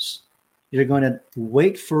nose. You're going to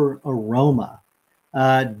wait for aroma.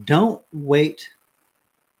 Don't wait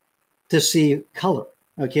to see color,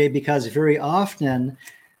 okay? Because very often,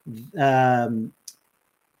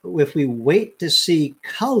 if we wait to see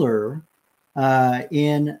color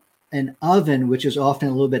in an oven, which is often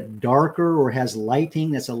a little bit darker or has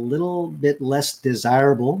lighting that's a little bit less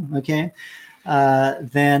desirable, okay,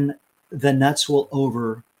 then the nuts will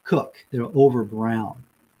overcook. They'll over brown.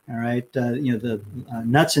 All right. The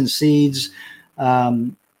nuts and seeds,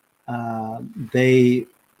 they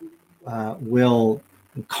will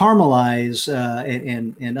caramelize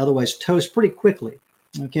and otherwise toast pretty quickly.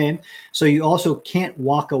 Okay. So you also can't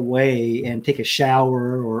walk away and take a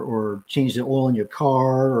shower or change the oil in your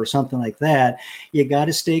car or something like that. You got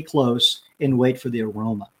to stay close and wait for the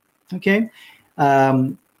aroma. Okay.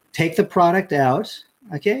 Take the product out.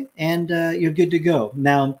 Okay. And you're good to go.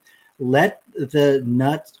 Now, let the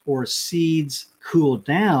nuts or seeds cool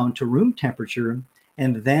down to room temperature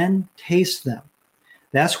and then taste them.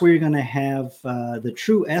 That's where you're going to have the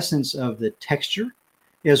true essence of the texture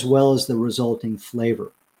as well as the resulting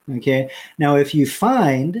flavor. Okay. Now, if you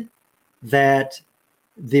find that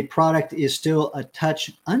the product is still a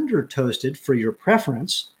touch under toasted for your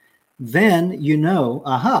preference, then you know,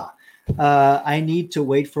 I need to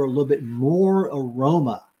wait for a little bit more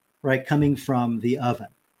aroma, right, coming from the oven.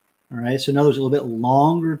 All right. So in other words, a little bit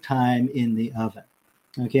longer time in the oven,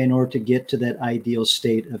 okay, in order to get to that ideal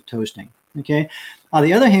state of toasting. Okay. On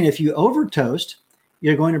the other hand, if you over toast,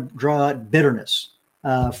 you're going to draw out bitterness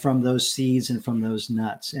from those seeds and from those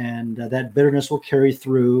nuts. And that bitterness will carry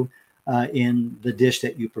through in the dish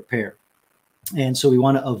that you prepare. And so we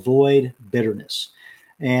want to avoid bitterness.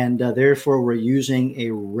 And therefore, we're using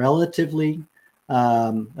a relatively,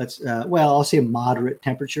 I'll say moderate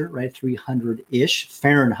temperature, right? 300-ish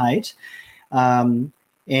Fahrenheit. And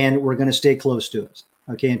we're going to stay close to it,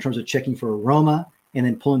 okay, in terms of checking for aroma and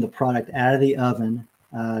then pulling the product out of the oven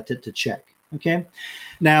to check, okay?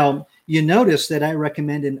 Now, you notice that I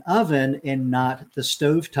recommend an oven and not the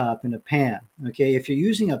stovetop in a pan, okay? If you're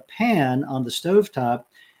using a pan on the stovetop,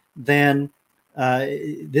 then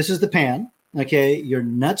this is the pan, okay? Your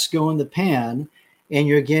nuts go in the pan, and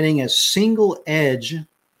you're getting a single edge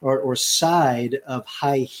or side of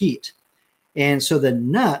high heat. And so the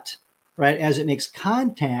nut, right, as it makes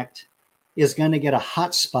contact, is going to get a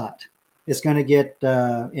hot spot. It's going to get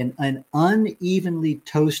an unevenly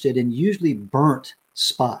toasted and usually burnt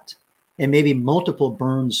spot, and maybe multiple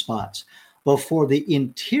burn spots before the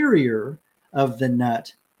interior of the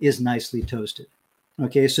nut is nicely toasted.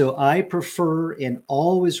 Okay, so I prefer and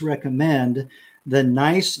always recommend the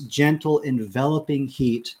nice, gentle, enveloping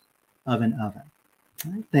heat of an oven.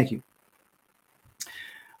 All right, thank you.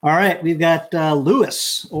 All right, we've got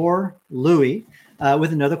Louis or Louie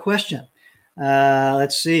with another question.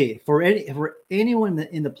 Let's see. For anyone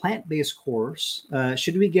in the plant-based course,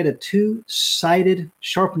 should we get a two-sided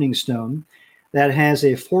sharpening stone that has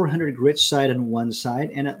a 400 grit side on one side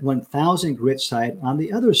and a 1000 grit side on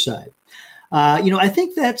the other side? I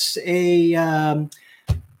think that's a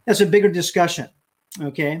bigger discussion.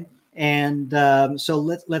 Okay, and so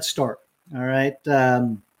let's start. All right.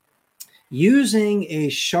 Using a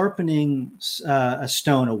sharpening a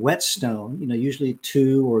stone, a wet stone, usually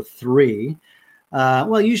 2 or 3,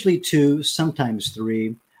 usually 2, sometimes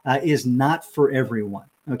 3, is not for everyone,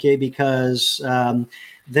 okay? Because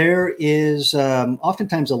there is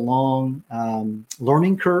oftentimes a long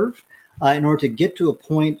learning curve in order to get to a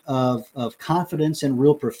point of confidence and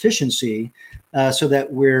real proficiency so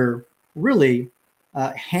that we're really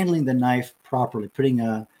handling the knife properly, putting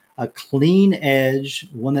a clean edge,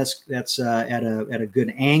 one that's at a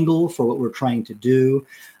good angle for what we're trying to do,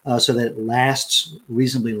 so that it lasts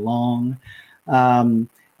reasonably long. Now,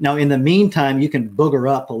 in the meantime, you can booger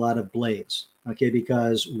up a lot of blades, okay,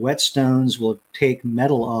 because whetstones will take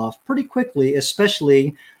metal off pretty quickly,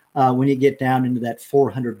 especially when you get down into that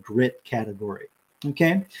 400 grit category.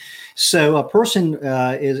 Okay, so a person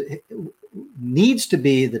needs to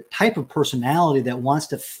be the type of personality that wants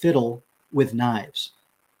to fiddle with knives.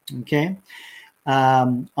 Okay.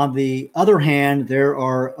 On the other hand, there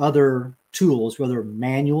are other tools, whether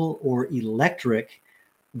manual or electric,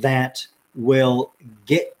 that will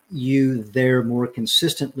get you there more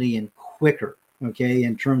consistently and quicker, okay,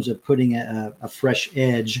 in terms of putting a fresh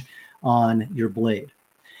edge on your blade.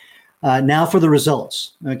 Now for the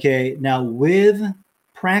results, okay. Now with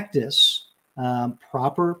practice,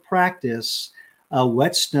 proper practice, a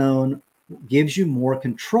whetstone gives you more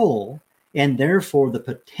control and therefore the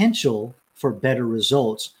potential for better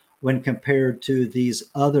results when compared to these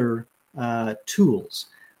other tools.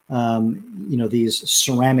 these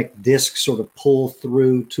ceramic disc sort of pull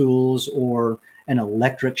through tools or an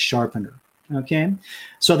electric sharpener. Okay,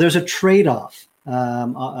 so there's a trade-off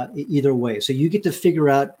either way. So you get to figure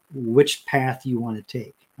out which path you want to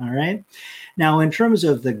take. All right. Now, in terms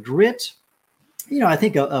of the grit, I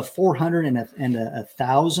think a 400 and a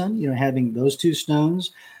 1,000, having those two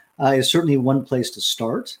stones is certainly one place to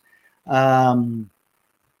start. As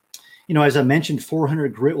I mentioned,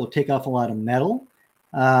 400 grit will take off a lot of metal.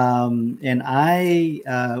 And I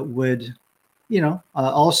would,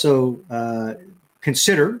 also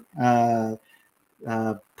consider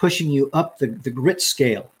pushing you up the grit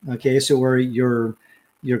scale. Okay, so where your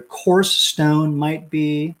coarse stone might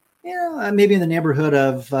be, maybe in the neighborhood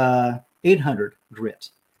of 800 grit,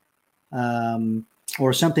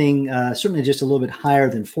 or something certainly just a little bit higher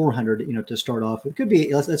than 400. To start off with, it could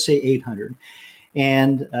be let's say 800.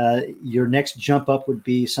 And your next jump up would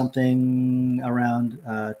be something around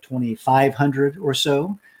 2,500 or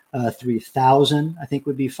so. 3,000, I think,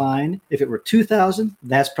 would be fine. If it were 2,000,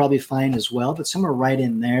 that's probably fine as well, but somewhere right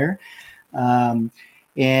in there.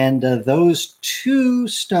 And those two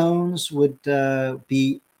stones would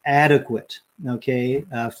be adequate, okay,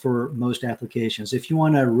 for most applications. If you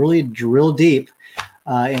want to really drill deep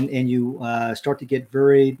and you start to get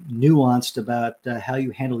very nuanced about how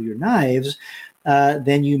you handle your knives,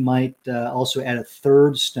 then you might also add a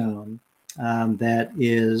third stone that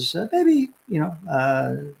is maybe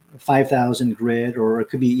 5,000 grit, or it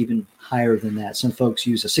could be even higher than that. Some folks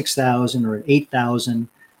use a 6,000 or an 8,000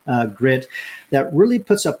 grit that really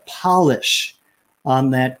puts a polish on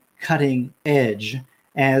that cutting edge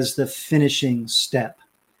as the finishing step,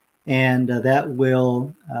 and that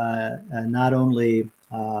will not only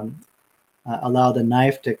allow the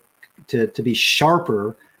knife to be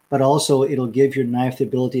sharper, but also it'll give your knife the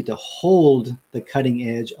ability to hold the cutting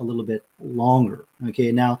edge a little bit longer.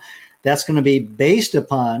 Okay, now that's going to be based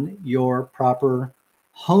upon your proper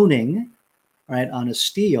honing, right, on a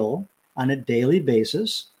steel on a daily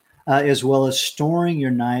basis, as well as storing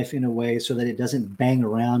your knife in a way so that it doesn't bang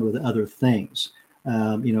around with other things,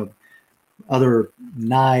 other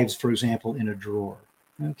knives, for example, in a drawer.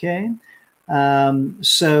 Okay,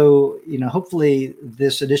 so hopefully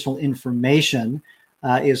this additional information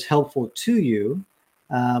is helpful to you,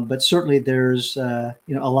 but certainly there's a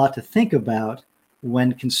lot to think about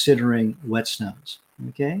when considering whetstones.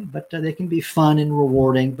 Okay, but they can be fun and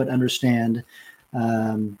rewarding, but understand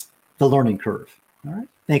the learning curve. All right,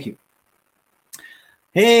 thank you.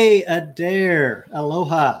 Hey, Adair,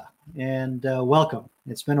 aloha, and welcome.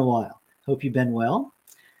 It's been a while. Hope you've been well.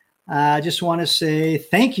 I just want to say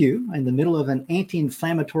thank you in the middle of an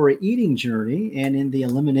anti-inflammatory eating journey and in the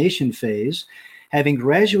elimination phase. Having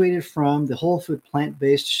graduated from the Whole Food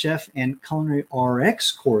Plant-Based Chef and Culinary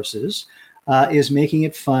RX courses is making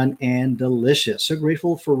it fun and delicious. So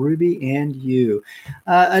grateful for Ruby and you.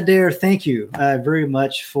 Adair, thank you very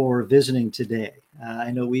much for visiting today.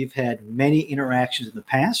 I know we've had many interactions in the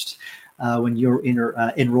past when you were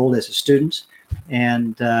enrolled as a student,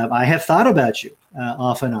 and I have thought about you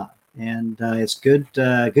off and on. And it's good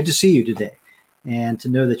to see you today and to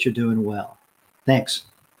know that you're doing well. Thanks.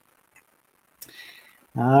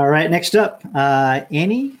 All right, next up,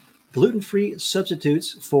 any gluten-free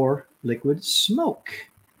substitutes for liquid smoke?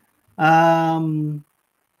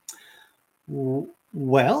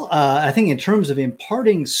 Well, I think in terms of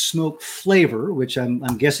imparting smoke flavor, which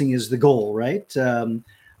I'm guessing is the goal, right?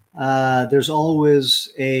 There's always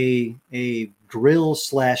a grill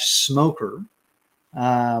 / smoker.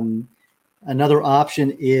 Another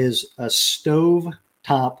option is a stove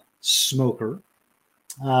top smoker.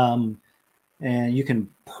 And you can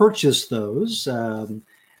purchase those. And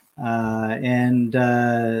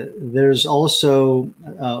there's also,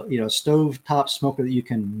 stovetop smoker that you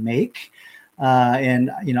can make.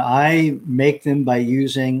 And I make them by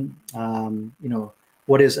using,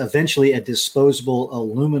 what is eventually a disposable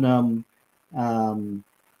aluminum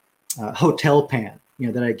hotel pan,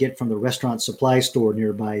 that I get from the restaurant supply store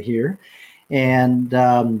nearby here. And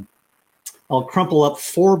I'll crumple up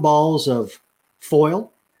 4 balls of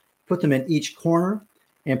foil, put them in each corner,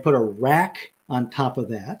 and put a rack on top of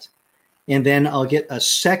that. And then I'll get a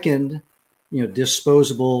second,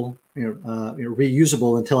 disposable,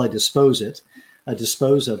 reusable until I dispose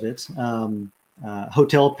of it,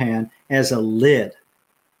 hotel pan as a lid.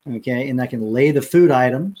 Okay, and I can lay the food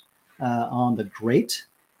items on the grate,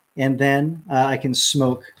 and then I can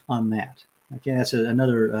smoke on that. Okay, that's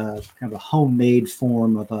another kind of a homemade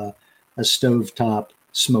form of a stovetop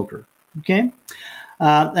smoker. Okay.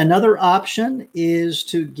 Another option is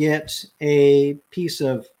to get a piece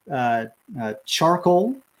of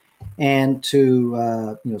charcoal and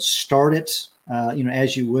to start it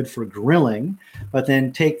as you would for grilling, but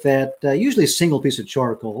then take that usually a single piece of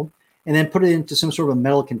charcoal and then put it into some sort of a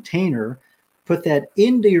metal container, put that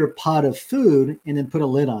into your pot of food, and then put a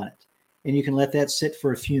lid on it. And you can let that sit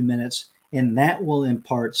for a few minutes, and that will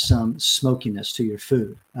impart some smokiness to your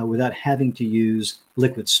food without having to use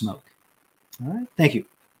liquid smoke. All right, thank you.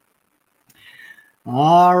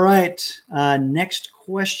 All right, next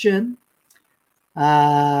question.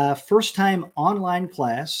 First time online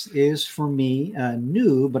class is for me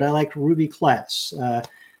new, but I like Ruby class.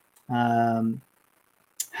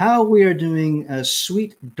 How we are doing a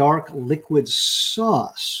sweet dark liquid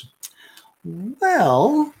sauce.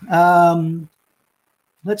 Well,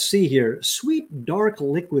 let's see here. Sweet dark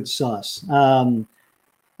liquid sauce.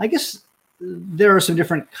 I guess there are some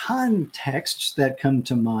different contexts that come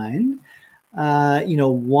to mind.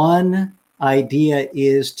 One idea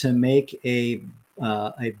is to make a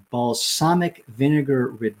balsamic vinegar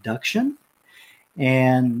reduction,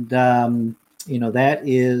 and that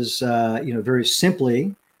is very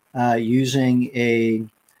simply using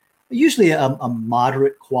usually a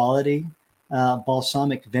moderate quality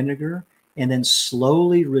balsamic vinegar, and then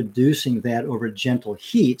slowly reducing that over gentle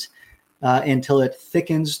heat until it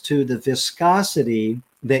thickens to the viscosity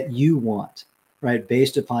that you want, right,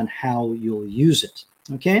 based upon how you'll use it.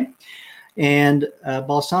 Okay, and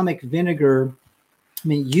balsamic vinegar,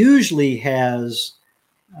 usually has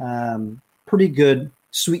pretty good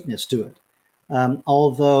sweetness to it.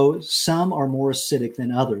 Although some are more acidic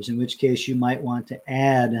than others, in which case you might want to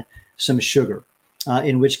add some sugar,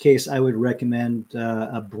 in which case I would recommend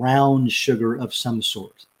a brown sugar of some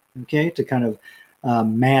sort, okay, to kind of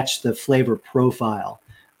match the flavor profile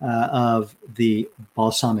of the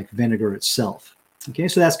balsamic vinegar itself. Okay,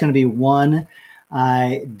 so that's going to be one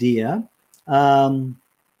idea.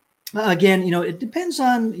 Again, it depends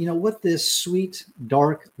on, what this sweet,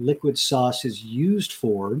 dark liquid sauce is used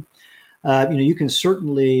for. You can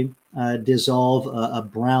certainly dissolve a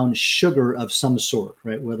brown sugar of some sort,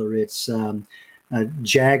 right? Whether it's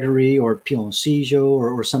jaggery or piloncillo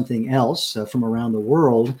or something else from around the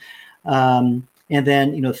world. And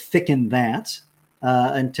then, thicken that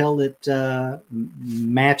until it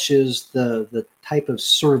matches the type of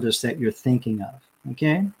service that you're thinking of,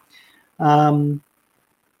 okay?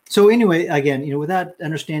 So anyway, again, without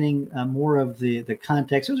understanding more of the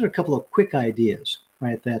context, those are a couple of quick ideas,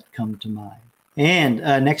 right, that come to mind. And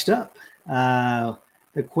next up, the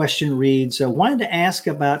question reads, wanted to ask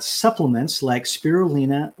about supplements like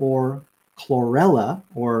spirulina or chlorella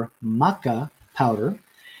or maca powder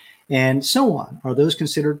and so on. Are those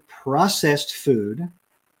considered processed food?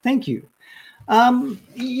 Thank you.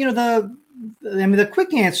 The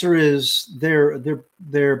quick answer is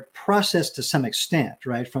they're processed to some extent,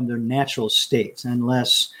 right, from their natural states,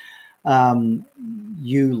 unless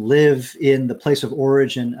you live in the place of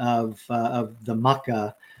origin of the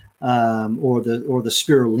maca or the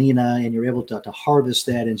spirulina, and you're able to harvest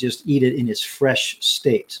that and just eat it in its fresh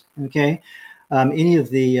state. Okay, any of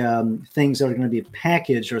the things that are going to be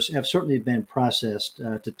packaged have certainly been processed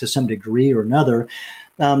to some degree or another.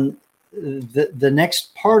 The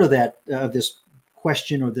next part of that of this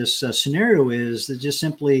question or this scenario is that just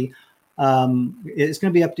simply it's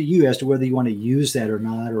going to be up to you as to whether you want to use that or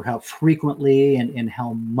not, or how frequently and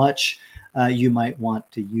how much you might want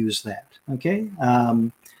to use that. Okay,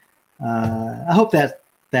 I hope that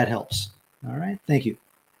helps. All right, thank you.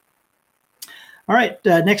 All right,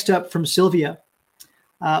 next up from Sylvia.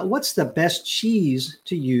 What's the best cheese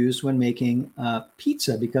to use when making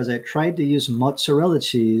pizza? Because I tried to use mozzarella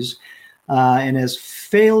cheese and has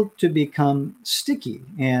failed to become sticky.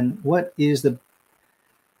 And what is the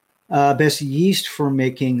best yeast for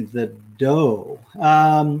making the dough?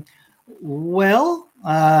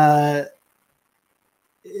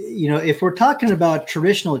 If we're talking about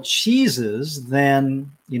traditional cheeses,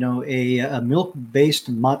 then, a milk-based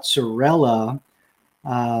mozzarella,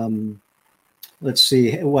 let's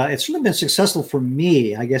see. Well, it's really been successful for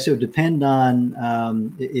me. I guess it would depend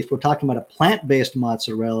on if we're talking about a plant-based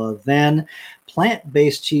mozzarella, then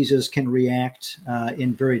plant-based cheeses can react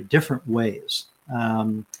in very different ways,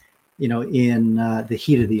 in the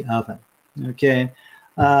heat of the oven. Okay.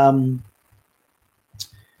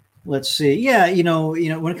 Let's see. Yeah,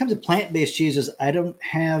 when it comes to plant-based cheeses, I don't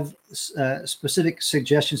have specific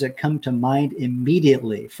suggestions that come to mind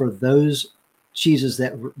immediately for those cheeses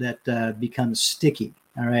that become sticky.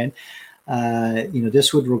 All right,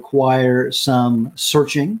 this would require some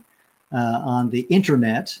searching on the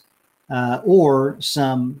internet or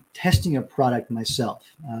some testing of product myself.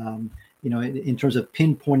 in terms of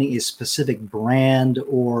pinpointing a specific brand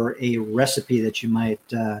or a recipe that you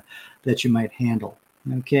might handle.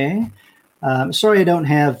 Okay. Sorry, I don't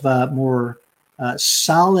have more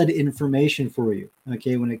solid information for you.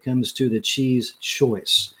 Okay, when it comes to the cheese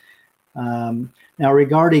choice. Now,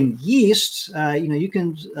 regarding yeast, you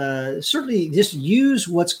can certainly just use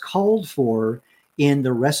what's called for in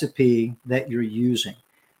the recipe that you're using.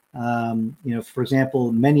 For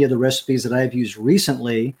example, many of the recipes that I've used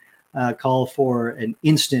recently call for an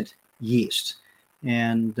instant yeast.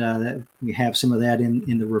 And we have some of that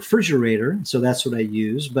in the refrigerator. So that's what I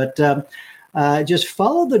use. But just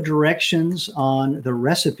follow the directions on the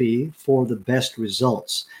recipe for the best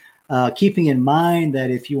results. Keeping in mind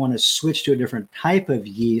that if you want to switch to a different type of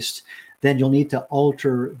yeast, then you'll need to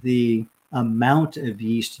alter the amount of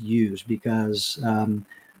yeast used, because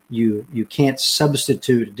you can't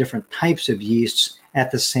substitute different types of yeasts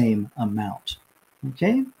at the same amount.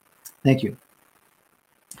 Okay, thank you.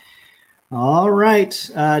 All right,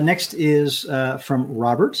 next is from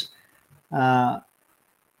Robert.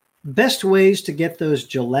 Best ways to get those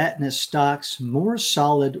gelatinous stocks more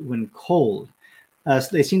solid when cold. So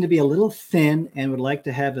they seem to be a little thin and would like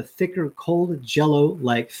to have a thicker, cold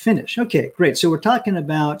Jell-O-like finish. Okay, great. So we're talking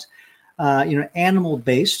about,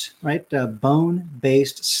 animal-based, right?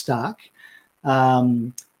 Bone-based stock.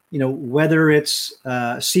 Whether it's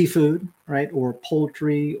seafood, right, or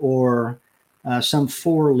poultry, or some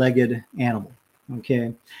four-legged animal.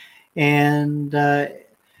 Okay, and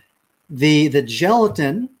the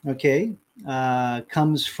gelatin, okay,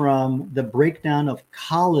 comes from the breakdown of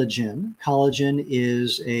collagen. Collagen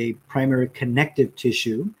is a primary connective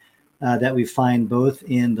tissue that we find both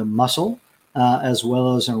in the muscle as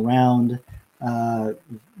well as around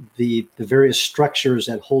the various structures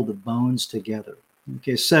that hold the bones together.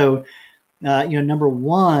 Okay, so number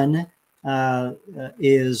one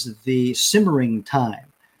is the simmering time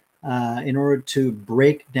in order to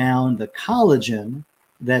break down the collagen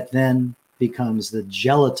that then becomes the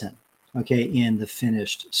gelatin, okay, in the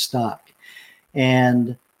finished stock.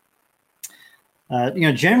 And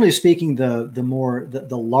generally speaking,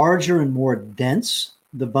 the larger and more dense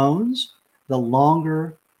the bones, the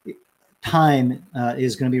longer time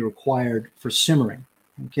is going to be required for simmering.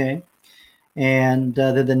 Okay, and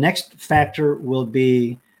the next factor will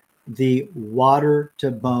be the water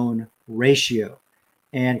to bone ratio.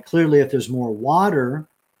 And clearly, if there's more water,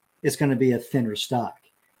 it's going to be a thinner stock.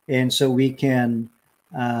 And so we can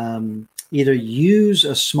either use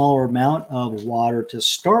a smaller amount of water to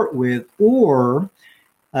start with, or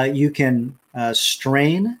you can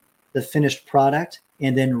strain the finished product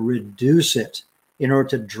and then reduce it in order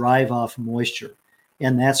to drive off moisture.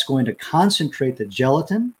 And that's going to concentrate the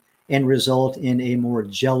gelatin and result in a more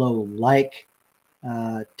Jell-O-like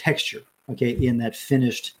texture, okay, in that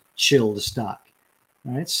finished chilled stock.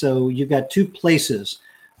 All right, so you've got two places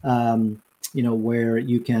where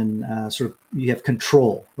you can you have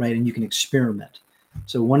control, right? And you can experiment.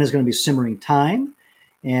 So one is going to be simmering time,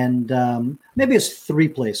 and maybe it's three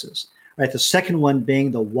places, right? The second one being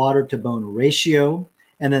the water to bone ratio.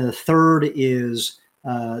 And then the third is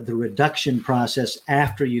the reduction process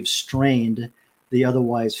after you've strained the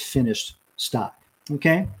otherwise finished stock.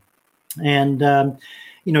 Okay. And,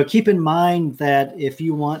 keep in mind that if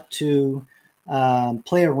you want to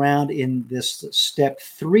play around in this step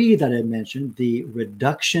 3 that I mentioned, the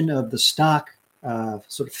reduction of the stock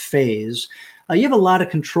sort of phase, you have a lot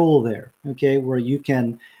of control there, okay, where you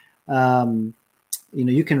can,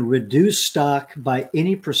 you can reduce stock by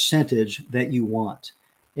any percentage that you want.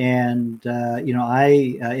 And, I,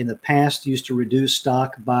 in the past, used to reduce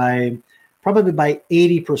stock probably by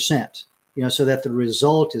 80%, so that the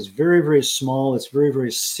result is very, very small. It's very,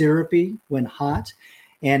 very syrupy when hot.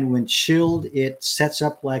 And when chilled, it sets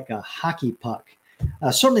up like a hockey puck,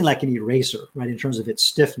 certainly like an eraser, right, in terms of its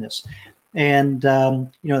stiffness. And,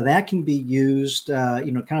 that can be used,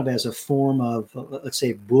 kind of as a form of, let's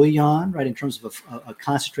say, bouillon, right, in terms of a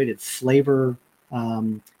concentrated flavor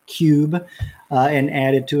cube, and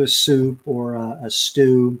added to a soup or a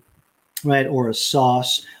stew, right, or a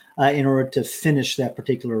sauce in order to finish that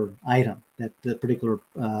particular item, the particular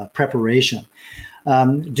preparation.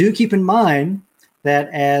 Do keep in mind that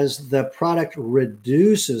as the product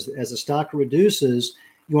reduces, as the stock reduces,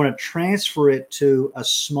 you want to transfer it to a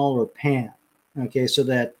smaller pan, okay, so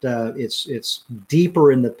that it's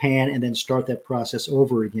deeper in the pan, and then start that process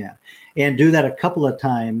over again. And do that a couple of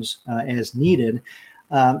times as needed,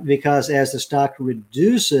 because as the stock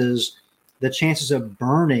reduces, the chances of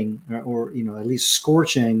burning or at least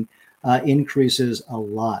scorching increases a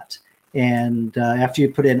lot. And after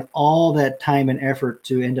you put in all that time and effort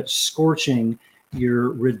to end up scorching your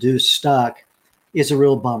reduced stock is a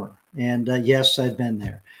real bummer. And yes, I've been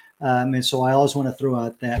there. And so I always want to throw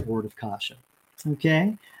out that word of caution.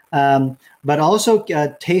 Okay. But also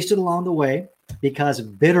taste it along the way, because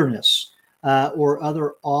bitterness or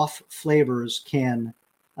other off flavors can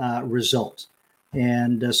result.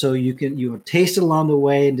 And so you can taste it along the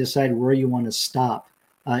way and decide where you want to stop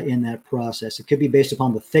in that process. It could be based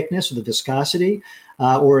upon the thickness or the viscosity,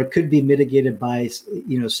 or it could be mitigated by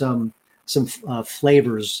some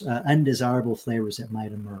flavors, undesirable flavors that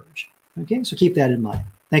might emerge. Okay, so keep that in mind.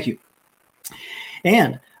 Thank you.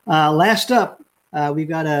 And last up, we've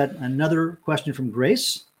got another question from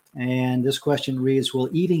Grace. And this question reads, will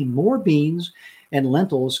eating more beans and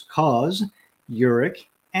lentils cause uric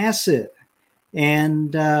acid?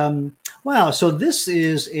 And wow, so this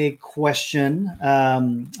is a question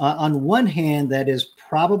on one hand that is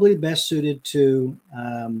probably best suited to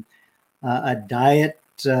a diet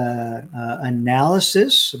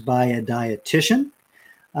analysis by a dietitian,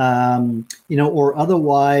 or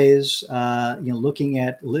otherwise, looking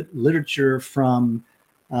at literature from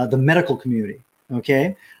the medical community.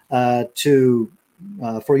 Okay,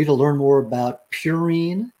 for you to learn more about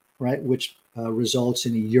purine, right, which results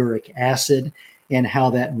in uric acid, and how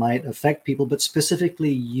that might affect people, but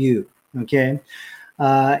specifically you. Okay.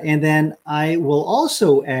 And then I will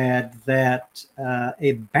also add that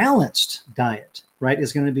a balanced diet, right,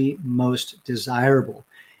 is going to be most desirable.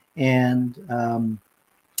 And,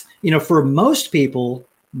 for most people,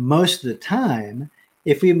 most of the time,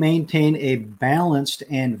 if we maintain a balanced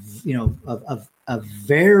and, a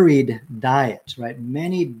varied diet, right,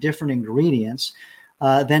 many different ingredients,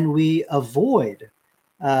 then we avoid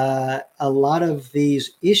a lot of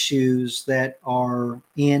these issues that are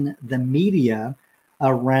in the media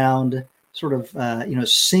around sort of,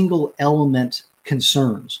 single element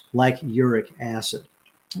concerns like uric acid.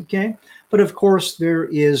 Okay. But of course, there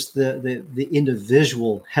is the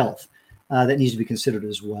individual health that needs to be considered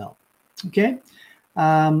as well. Okay.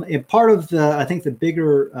 And part of I think the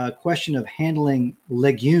bigger question of handling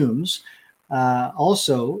legumes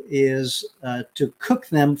also is to cook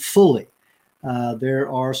them fully. There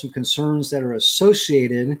are some concerns that are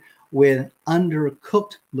associated with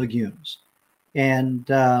undercooked legumes. And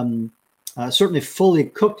certainly fully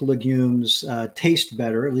cooked legumes taste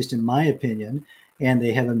better, at least in my opinion, and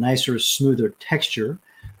they have a nicer, smoother texture.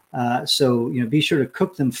 So be sure to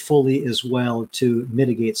cook them fully as well to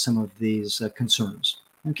mitigate some of these concerns.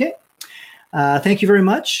 Okay. Thank you very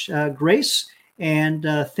much, Grace. And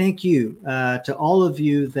thank you to all of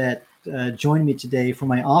you that joined me today for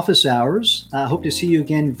my office hours. I hope to see you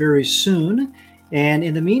again very soon. And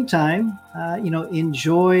in the meantime,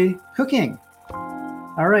 enjoy cooking.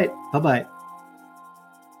 All right. Bye-bye.